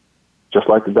form, just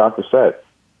like the doctor said,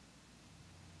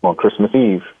 on Christmas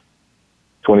Eve,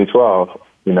 2012,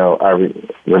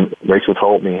 Rachel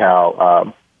told me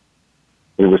how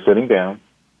we were sitting down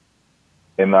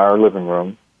in our living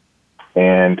room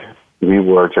and we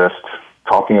were just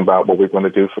talking about what we were going to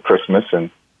do for Christmas. And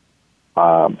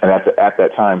at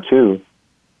that time, too,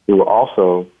 we were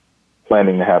also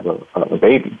planning to have a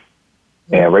baby.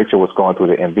 And Rachel was going through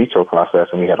the in vitro process,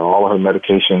 and we had all of her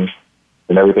medications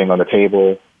and everything on the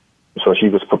table. So she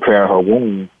was preparing her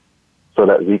womb so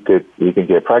that we could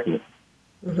get pregnant.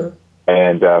 Mm-hmm.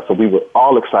 And so we were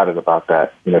all excited about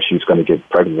that. She was going to get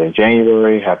pregnant in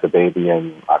January, have the baby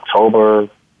in October.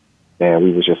 And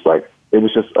we was just like, it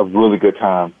was just a really good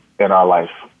time in our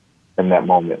life in that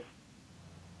moment,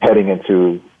 heading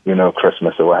into,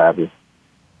 Christmas or what have you.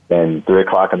 And 3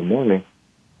 o'clock in the morning,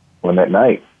 on that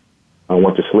night, I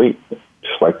went to sleep,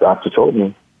 just like the doctor told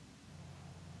me.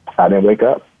 I didn't wake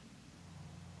up.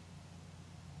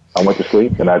 I went to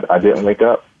sleep, and I didn't wake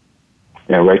up.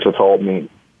 And Rachel told me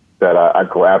that I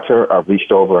grabbed her, I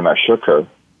reached over, and I shook her.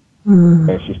 Mm.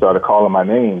 And she started calling my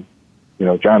name.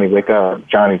 Johnny, wake up.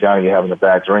 Johnny, you're having a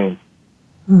bad dream.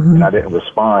 Mm-hmm. And I didn't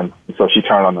respond. And so she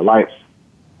turned on the lights,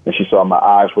 and she saw my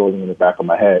eyes rolling in the back of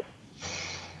my head.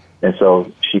 And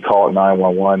so she called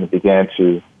 911 and began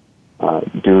to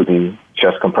do the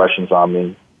chest compressions on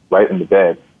me right in the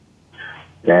bed.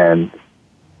 And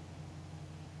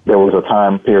there was a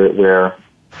time period where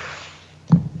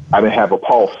I didn't have a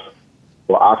pulse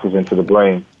or oxygen to the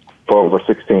brain for over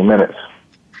 16 minutes.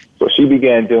 So she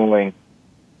began doing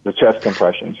the chest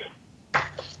compressions.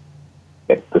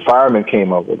 The firemen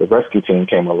came over, the rescue team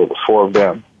came over, it was 4 of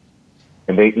them,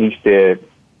 and they each did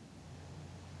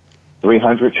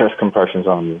 300 chest compressions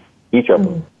on me, each of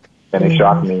them, and they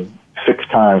shocked me 6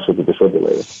 times with the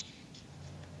defibrillator.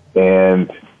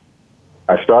 And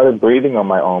I started breathing on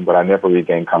my own, but I never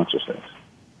regained consciousness.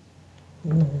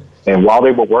 And while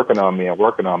they were working on me, I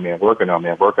didn't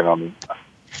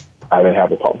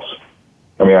have a pulse.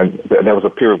 There was a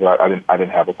period where I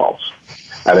didn't have a pulse.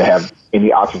 I didn't have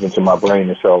any oxygen to my brain.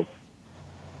 And so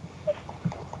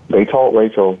they told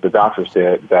Rachel, the doctors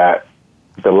did, that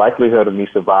the likelihood of me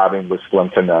surviving was slim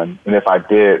to none. And if I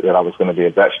did, that I was going to be a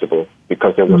vegetable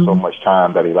because there was so much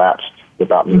time that elapsed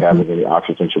without me having any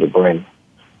oxygen to the brain.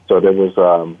 So there was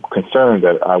concern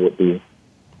that I would be,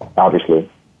 obviously,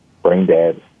 brain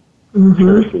dead,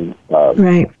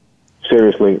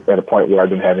 seriously at a point where I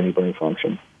didn't have any brain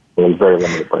function. It was very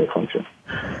limited brain function.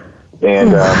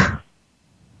 And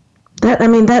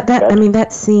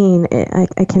that scene,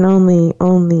 I can only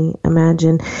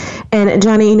imagine. And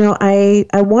Johnny, I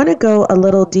want to go a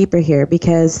little deeper here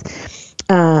because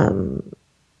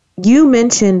you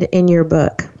mentioned in your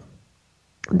book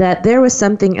that there was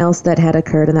something else that had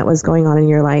occurred and that was going on in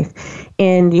your life.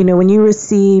 And, when you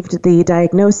received the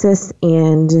diagnosis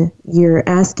and you're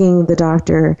asking the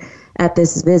doctor at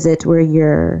this visit where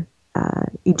your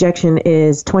ejection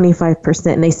is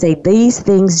 25%, and they say these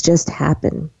things just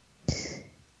happen.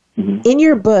 Mm-hmm. In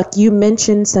your book, you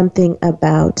mentioned something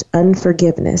about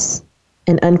unforgiveness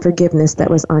and unforgiveness that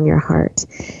was on your heart.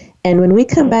 And when we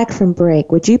come back from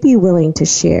break, would you be willing to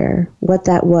share what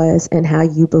that was and how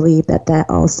you believe that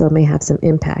also may have some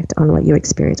impact on what you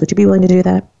experienced? Would you be willing to do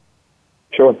that?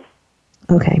 Sure.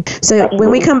 Okay. So Absolutely.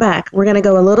 When we come back, we're going to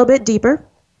go a little bit deeper.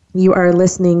 You are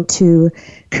listening to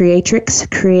Creatrix,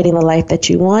 Creating the Life That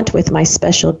You Want, with my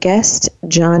special guest,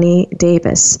 Johnny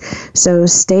Davis. So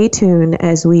stay tuned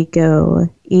as we go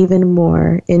even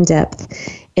more in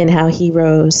depth in how he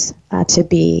rose to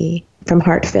be from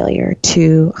heart failure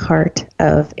to heart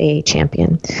of a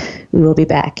champion. We will be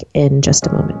back in just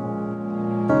a moment.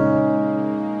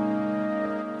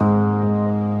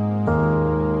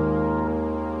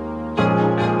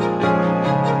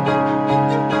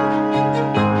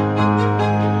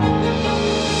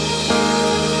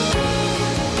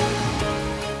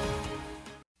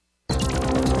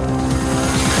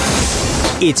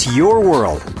 It's your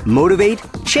world. Motivate,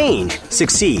 change,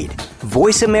 succeed.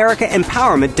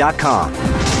 VoiceAmericaEmpowerment.com.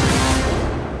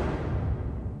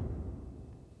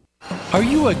 Are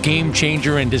you a game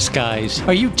changer in disguise?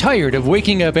 Are you tired of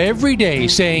waking up every day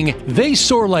saying, they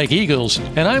soar like eagles,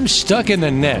 and I'm stuck in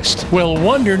the nest? Well,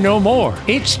 wonder no more.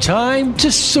 It's time to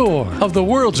soar. Of the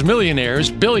world's millionaires,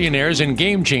 billionaires, and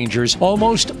game changers,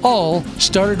 almost all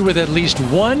started with at least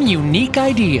one unique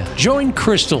idea. Join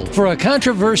Crystal for a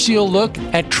controversial look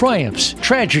at triumphs,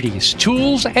 tragedies,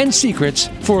 tools, and secrets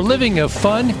for living a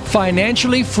fun,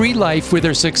 financially free life with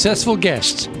her successful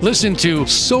guests. Listen to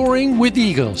Soaring with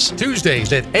Eagles, Tuesdays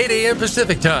at 8 a.m.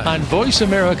 Pacific Time on Voice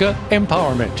America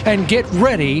Empowerment. And get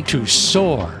ready to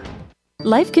soar.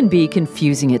 Life can be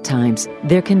confusing at times.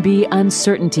 There can be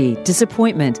uncertainty,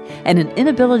 disappointment, and an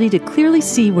inability to clearly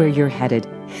see where you're headed.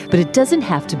 But it doesn't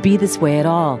have to be this way at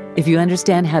all if you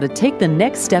understand how to take the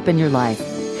next step in your life.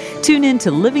 Tune in to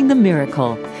Living the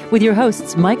Miracle with your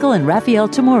hosts Michael and Raphael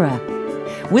Tamura.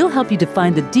 We'll help you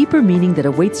define the deeper meaning that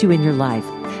awaits you in your life,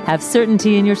 have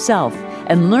certainty in yourself,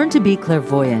 and learn to be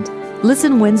clairvoyant.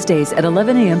 Listen Wednesdays at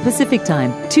 11 a.m. Pacific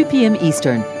Time, 2 p.m.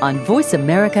 Eastern on Voice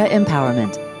America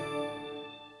Empowerment.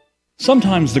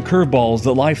 Sometimes the curveballs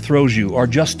that life throws you are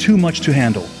just too much to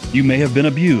handle. You may have been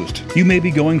abused. You may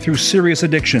be going through serious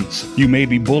addictions. You may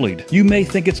be bullied. You may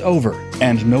think it's over,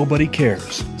 and nobody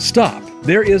cares. Stop.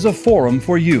 There is a forum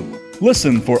for you.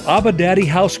 Listen for Abba Daddy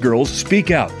House Girls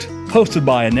Speak Out, hosted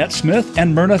by Annette Smith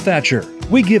and Myrna Thatcher.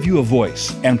 We give you a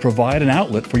voice and provide an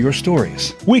outlet for your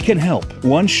stories. We can help,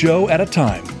 one show at a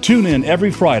time. Tune in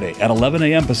every Friday at 11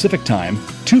 a.m. Pacific Time,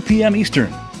 2 p.m.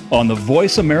 Eastern, on the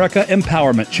Voice America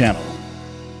Empowerment Channel.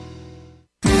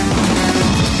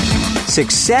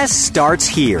 Success starts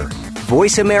here.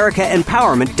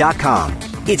 VoiceAmericaEmpowerment.com.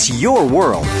 It's your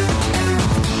world.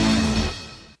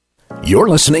 You're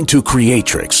listening to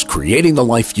Creatrix, Creating the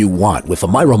Life You Want with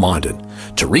Amira Mondin.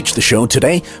 To reach the show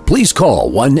today, please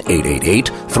call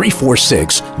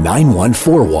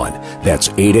 1-888-346-9141. That's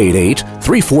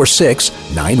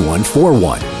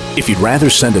 888-346-9141. If you'd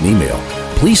rather send an email,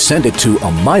 please send it to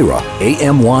Amira,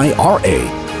 A-M-Y-R-A,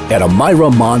 at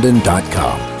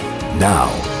AmiraMondin.com. Now,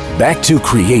 back to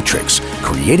Creatrix,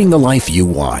 Creating the Life You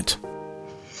Want.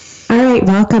 All right,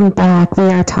 welcome back. We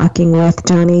are talking with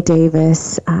Johnny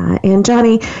Davis. And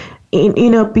Johnny,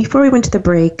 before we went to the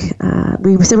break,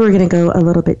 we said we were going to go a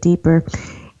little bit deeper.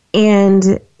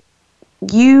 And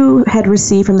you had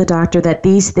received from the doctor that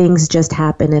these things just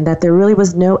happened and that there really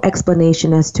was no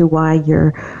explanation as to why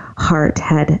your heart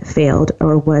had failed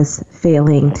or was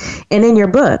failing. And in your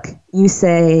book, you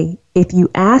say, if you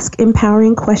ask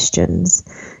empowering questions,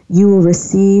 you will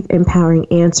receive empowering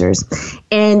answers.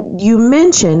 And you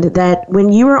mentioned that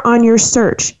when you were on your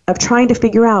search of trying to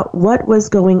figure out what was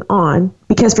going on,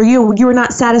 because for you, you were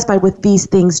not satisfied with these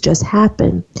things just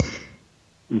happen,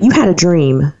 you had a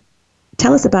dream.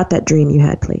 Tell us about that dream you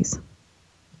had, please.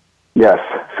 Yes.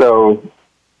 So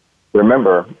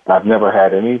remember, I've never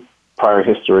had any prior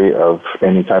history of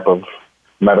any type of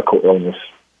medical illness.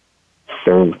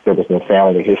 There was no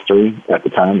family history at the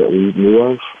time that we knew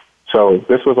of. So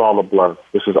this was all a blur.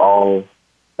 This is all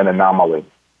an anomaly.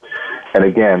 And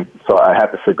again, so I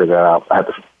had to figure that out. I had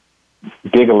to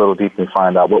dig a little deep and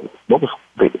find out what was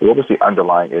the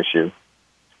underlying issue.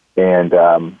 And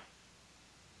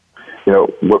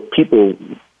what people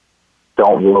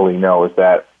don't really know is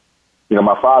that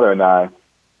my father and I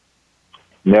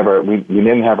we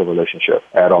didn't have a relationship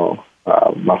at all.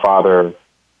 My father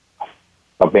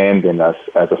abandoned us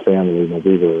as a family when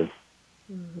we were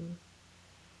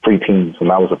preteens,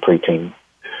 when I was a preteen.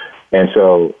 And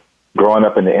so growing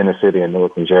up in the inner city in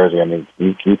Newark, New Jersey, I mean,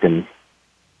 this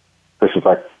is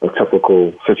like a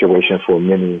typical situation for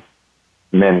many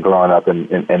men growing up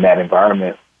in that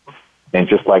environment. And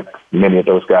just like many of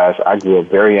those guys, I grew up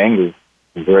very angry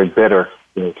and very bitter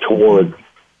toward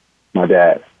my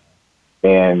dad.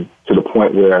 And to the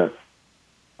point where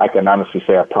I can honestly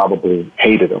say I probably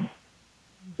hated him.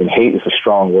 And hate is a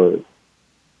strong word.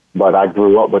 But I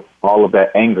grew up with all of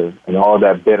that anger and all of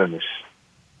that bitterness.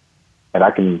 And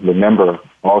I can remember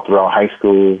all throughout high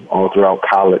school, all throughout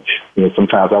college,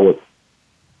 sometimes I would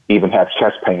even have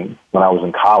chest pain when I was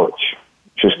in college,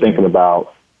 just thinking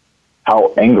about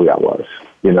how angry I was,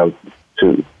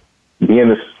 to be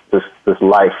in this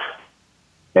life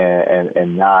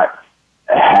and not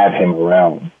have him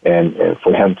around and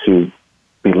for him to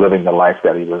be living the life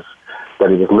that he was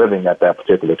living at that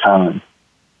particular time.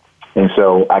 And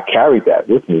so I carried that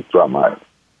with me throughout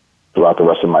the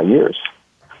rest of my years.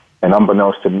 And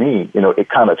unbeknownst to me, it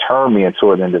kind of turned me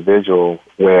into an individual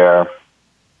where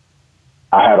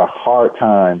I had a hard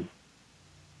time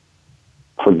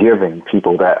forgiving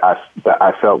people that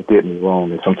I felt did me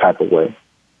wrong in some type of way.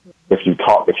 If you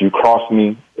crossed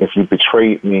me, if you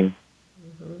betrayed me,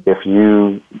 if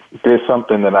you did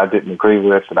something that I didn't agree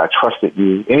with, and I trusted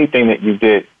you, anything that you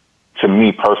did to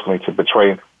me personally to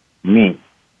betray me,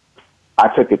 I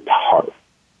took it to heart,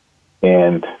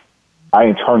 and I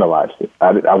internalized it.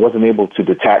 I wasn't able to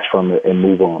detach from it and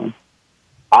move on.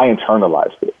 I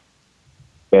internalized it,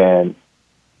 and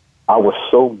I was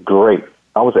so great.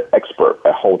 I was an expert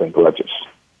at holding grudges,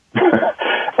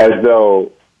 as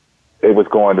though it was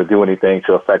going to do anything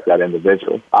to affect that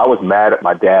individual. I was mad at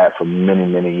my dad for many,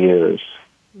 many years,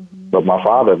 but my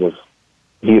father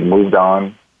he had moved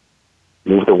on,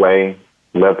 moved away,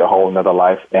 lived a whole nother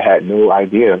life, and had no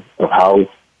idea of how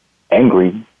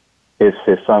angry his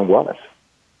son was.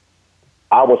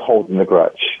 I was holding the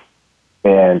grudge,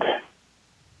 and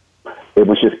it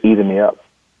was just eating me up,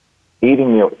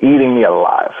 eating me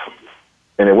alive.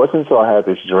 And it wasn't until I had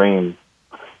this dream.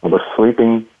 I was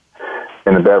sleeping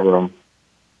in the bedroom,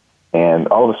 and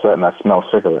all of a sudden I smelled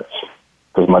cigarettes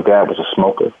because my dad was a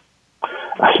smoker.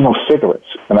 I smelled cigarettes,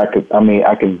 and I could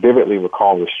vividly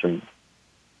recall this dream.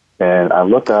 And I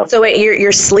look up. So wait,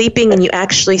 you're sleeping and you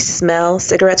actually smell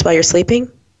cigarettes while you're sleeping?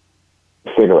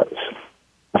 Cigarettes.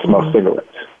 I smell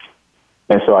cigarettes.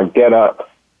 And so I get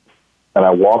up and I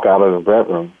walk out of the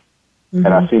bedroom, and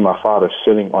I see my father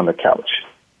sitting on the couch.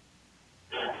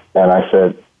 And I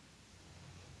said,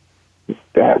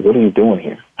 Dad, what are you doing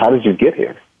here? How did you get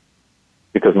here?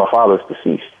 Because my father's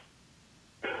deceased.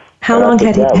 How long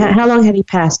had he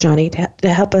passed, Johnny? To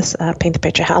help us paint the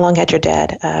picture, how long had your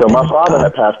dad? So my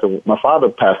father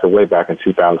passed away back in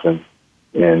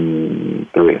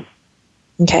 2003.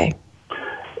 Okay.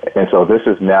 And so this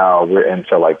is now we're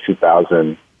into like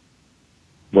 2000.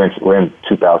 We're in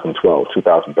 2012,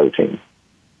 2013.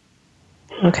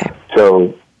 Okay.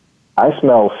 So I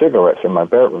smell cigarettes in my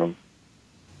bedroom,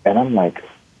 and I'm like,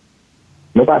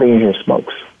 nobody in here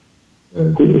smokes.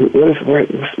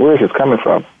 Where is this coming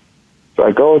from? So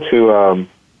I go to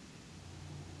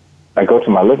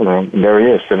my living room, and there he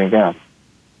is sitting down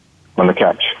on the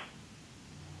couch.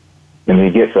 And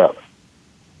he gets up,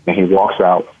 and he walks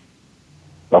out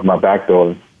of my back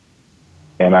door,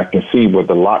 and I can see where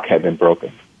the lock had been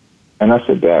broken. And I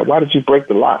said, Dad, why did you break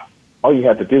the lock? All you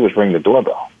had to do was ring the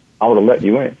doorbell. I would have let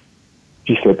you in.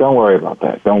 He said, don't worry about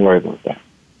that. Don't worry about that.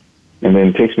 And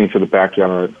then he takes me to the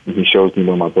backyard, and he shows me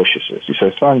where my bushes is. He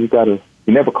says, son, he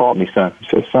never called me son. He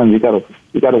says, son, you gotta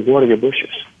water your bushes.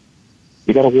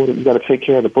 You gotta take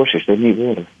care of the bushes. They need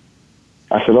water.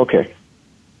 I said, okay.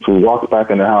 So we walk back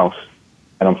in the house,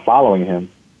 and I'm following him.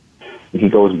 And he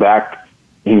goes back,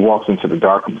 he walks into the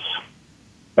darkness,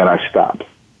 and I stop.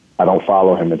 I don't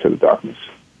follow him into the darkness.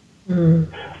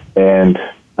 And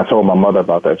I told my mother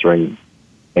about that dream.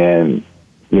 And,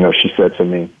 she said to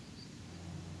me,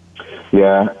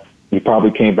 yeah, he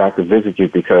probably came back to visit you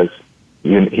because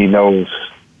he knows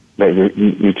that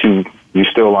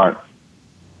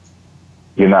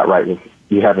you're not right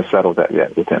you haven't settled that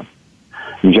yet with him.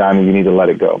 Johnny, you need to let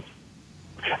it go.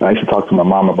 And I used to talk to my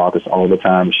mom about this all the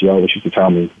time. She always used to tell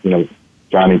me,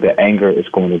 Johnny, the anger is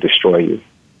going to destroy you.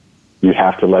 You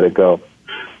have to let it go.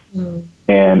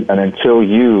 And until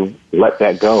you let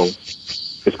that go,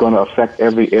 it's going to affect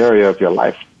every area of your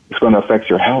life. It's going to affect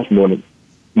your health more than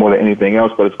anything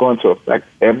else, but it's going to affect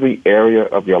every area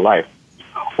of your life.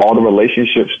 All the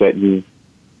relationships that you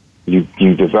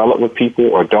develop with people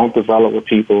or don't develop with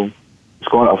people, it's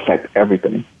going to affect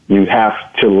everything. You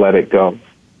have to let it go.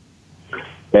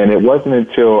 And it wasn't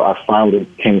until I finally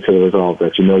came to the resolve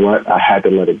that, you know what, I had to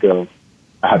let it go.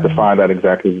 I had to find out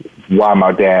exactly why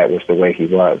my dad was the way he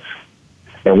was.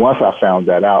 And once I found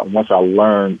that out, once I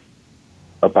learned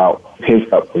about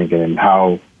his upbringing and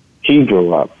how he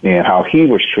grew up and how he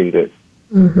was treated,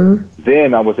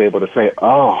 then I was able to say,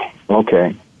 oh,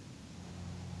 okay.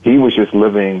 He was just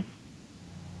living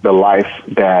the life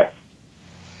that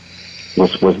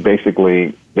was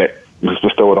basically, that was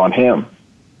bestowed on him.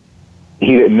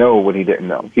 He didn't know what he didn't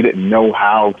know. He didn't know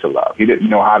how to love. He didn't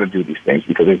know how to do these things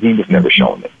because he was never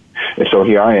shown it. And so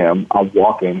here I am. I'm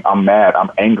walking. I'm mad. I'm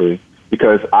angry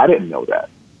because I didn't know that.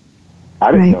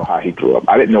 I didn't know how he grew up.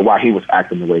 I didn't know why he was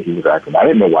acting the way he was acting. I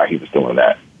didn't know why he was doing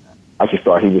that. I just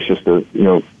thought he was just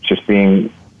just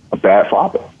being a bad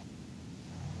father.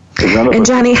 And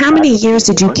Johnny, how many years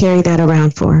did you carry that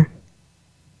around for?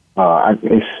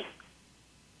 It's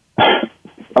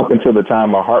up until the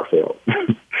time my heart failed.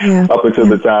 Yeah. Up until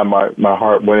the time my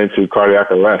heart went into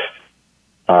cardiac arrest.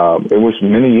 It was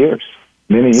many years.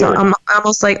 So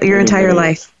almost like your entire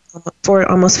life, for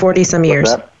almost 40 some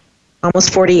years.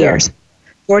 Almost 40 years.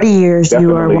 40 years.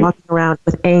 Definitely. You are walking around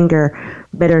with anger,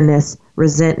 bitterness,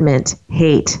 resentment,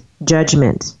 hate,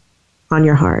 judgment on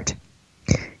your heart.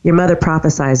 Your mother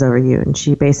prophesies over you, and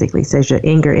she basically says your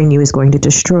anger in you is going to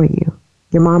destroy you.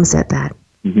 Your mom said that.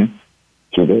 Mm-hmm.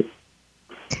 She did.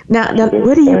 Now,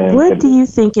 what do you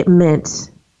think it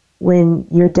meant when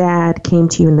your dad came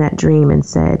to you in that dream and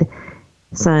said,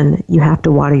 "Son, you have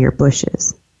to water your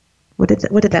bushes"? What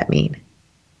did that mean?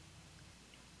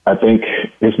 I think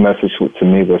his message to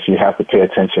me was you have to pay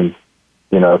attention,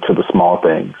 to the small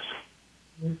things,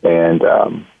 and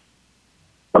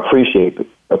appreciate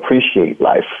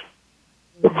life,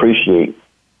 appreciate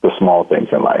the small things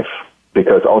in life,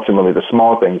 because ultimately the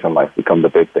small things in life become the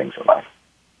big things in life.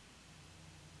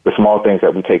 The small things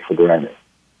that we take for granted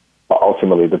are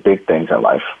ultimately the big things in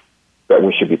life that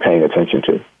we should be paying attention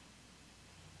to.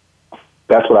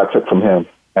 That's what I took from him,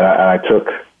 and I took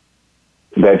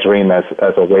that dream as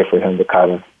a way for him to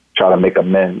kind of try to make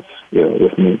amends,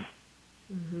 with me,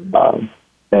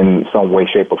 in some way,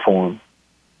 shape, or form.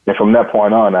 And from that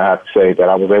point on, I have to say that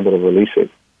I was able to release it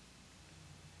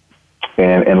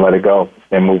and let it go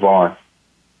and move on.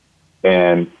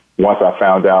 And once I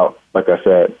found out, like I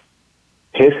said,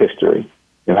 his history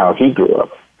and how he grew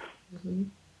up,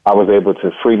 I was able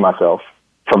to free myself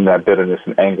from that bitterness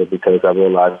and anger, because I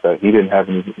realized that he didn't have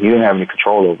any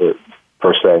control over it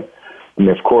per se. I mean,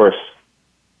 of course,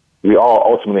 we all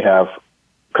ultimately have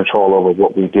control over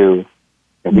what we do,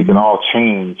 and we can all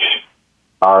change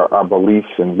our beliefs,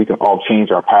 and we can all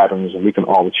change our patterns, and we can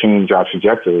all change our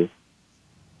trajectory.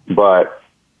 But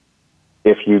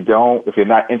if you're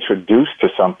not introduced to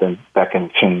something that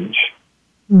can change,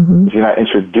 if you're not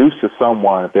introduced to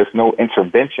someone, if there's no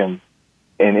intervention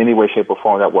in any way, shape, or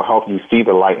form that will help you see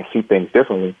the light and see things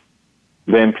differently,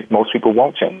 then most people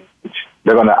won't change.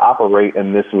 They're going to operate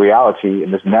in this reality,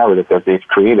 in this narrative that they've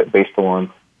created based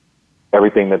on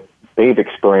everything that they've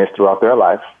experienced throughout their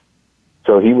life.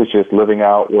 So he was just living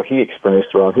out what he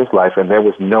experienced throughout his life, and there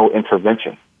was no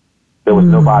intervention. There was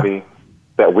nobody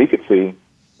that we could see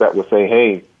that would say,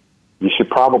 hey, you should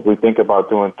probably think about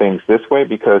doing things this way,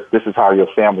 because this is how your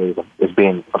family is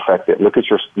being affected. Look at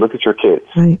your kids.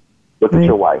 Right. Look at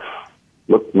your wife.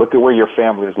 Look at where your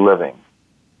family is living.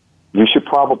 You should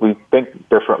probably think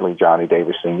differently, Johnny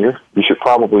Davis Sr. You should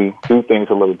probably do things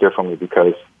a little differently,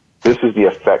 because this is the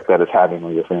effect that it's having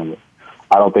on your family.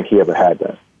 I don't think he ever had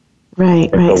that. Right.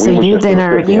 So you were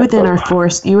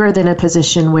then in a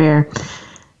position where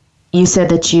you said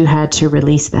that you had to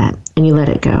release that and you let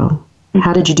it go.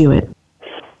 How did you do it?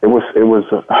 It was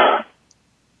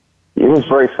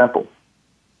very simple.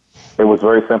 It was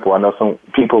very simple. I know some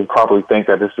people probably think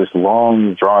that it's this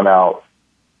long, drawn-out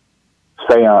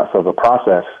seance of a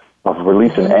process of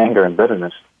releasing anger and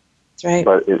bitterness. That's right.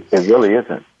 But it really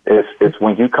isn't. It's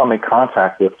when you come in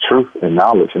contact with truth and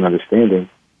knowledge and understanding,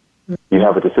 you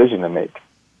have a decision to make.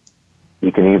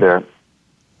 You can either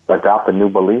adopt the new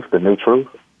belief, the new truth,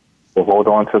 or hold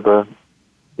on to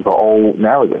the old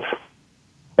narrative.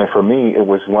 And for me, it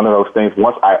was one of those things,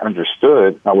 once I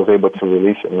understood, I was able to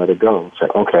release it and let it go. Say,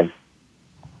 okay,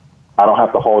 I don't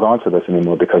have to hold on to this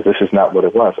anymore, because this is not what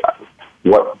it was.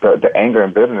 What the anger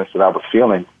and bitterness that I was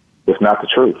feeling was not the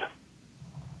truth.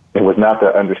 It was not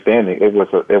the understanding. It was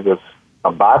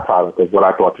a byproduct of what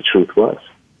I thought the truth was,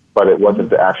 but it wasn't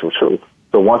the actual truth.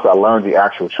 So once I learned the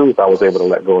actual truth, I was able to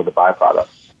let go of the byproduct.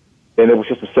 And it was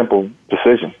just a simple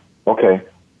decision. Okay,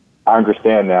 I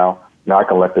understand now. Now I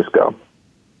can let this go.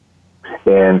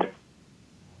 And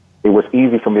it was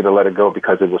easy for me to let it go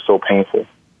because it was so painful.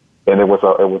 And it was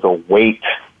a weight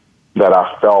that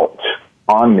I felt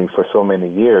on me for so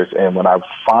many years. And when I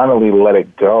finally let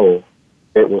it go,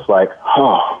 it was like,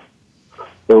 I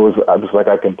was like,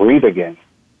 I can breathe again.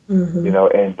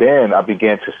 And then I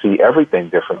began to see everything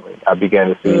differently. I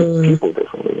began to see people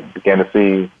differently. I began to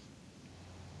see,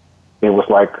 it was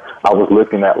like I was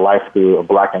looking at life through a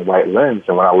black and white lens.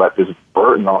 And when I let this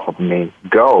burden off of me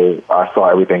go, I saw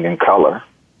everything in color.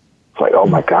 It's like, oh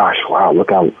my gosh, wow, look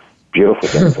how beautiful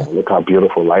things are. Look how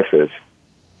beautiful life is.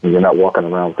 And you're not walking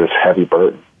around with this heavy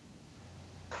burden.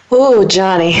 Oh,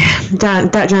 Johnny, Johnny,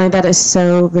 that is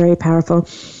so very powerful.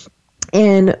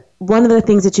 And one of the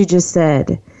things that you just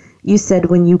said, you said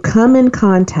when you come in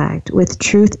contact with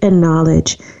truth and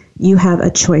knowledge, you have a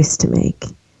choice to make.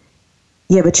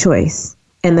 You have a choice.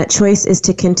 And that choice is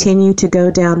to continue to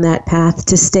go down that path,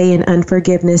 to stay in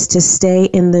unforgiveness, to stay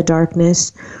in the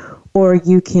darkness, or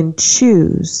you can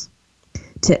choose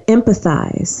to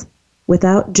empathize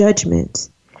without judgment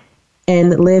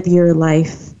and live your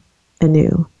life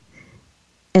anew.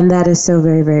 And that is so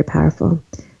very, very powerful.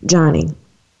 Johnny,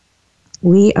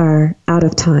 we are out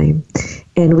of time,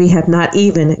 and we have not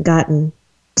even gotten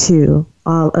to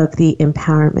all of the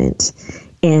empowerment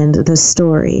and the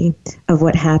story of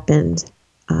what happened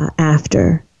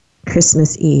after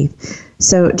Christmas Eve.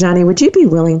 So, Johnny, would you be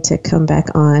willing to come back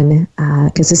on,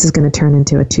 because this is going to turn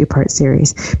into a 2-part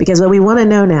series? Because what we want to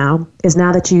know now is,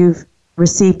 now that you've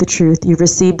received the truth, you've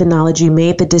received the knowledge, you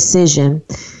made the decision,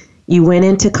 you went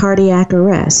into cardiac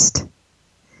arrest,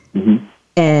 Mm-hmm.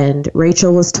 and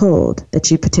Rachel was told that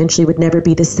you potentially would never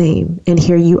be the same. And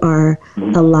here you are,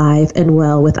 Mm-hmm. alive and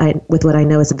well, with what I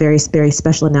know is a very, very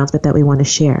special announcement that we want to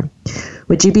share.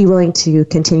 Would you be willing to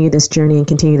continue this journey and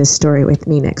continue this story with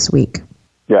me next week?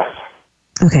 Yes.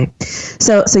 Okay.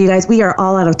 So you guys, we are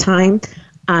all out of time.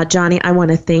 Johnny, I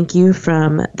want to thank you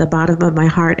from the bottom of my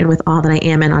heart and with all that I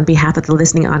am, and on behalf of the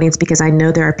listening audience, because I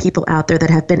know there are people out there that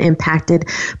have been impacted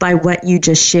by what you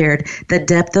just shared, the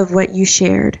depth of what you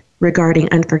shared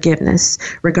regarding unforgiveness,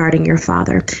 regarding your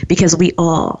father, because we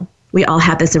all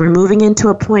have this, and we're moving into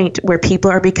a point where people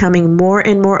are becoming more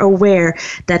and more aware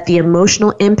that the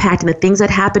emotional impact and the things that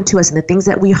happen to us and the things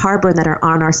that we harbor and that are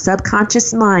on our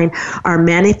subconscious mind are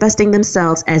manifesting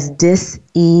themselves as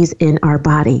dis-ease in our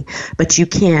body. But you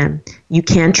can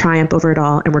triumph over it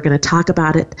all, and we're going to talk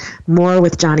about it more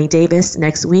with Johnny Davis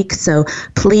next week. So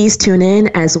please tune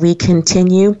in as we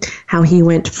continue how he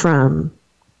went from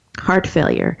heart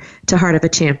failure to heart of a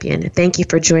champion. Thank you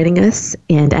for joining us,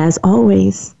 and as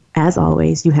always,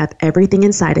 you have everything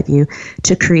inside of you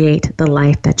to create the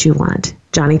life that you want.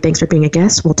 Johnny, thanks for being a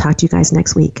guest. We'll talk to you guys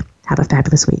next week. Have a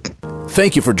fabulous week.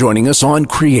 Thank you for joining us on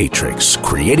Creatrix,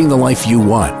 Creating the Life You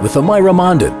Want with Amira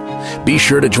Mondin. Be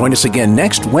sure to join us again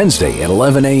next Wednesday at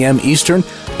 11 a.m. Eastern,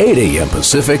 8 a.m.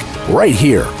 Pacific, right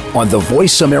here on the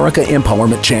Voice America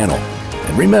Empowerment Channel.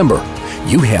 And remember,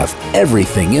 you have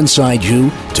everything inside you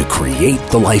to create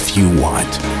the life you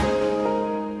want.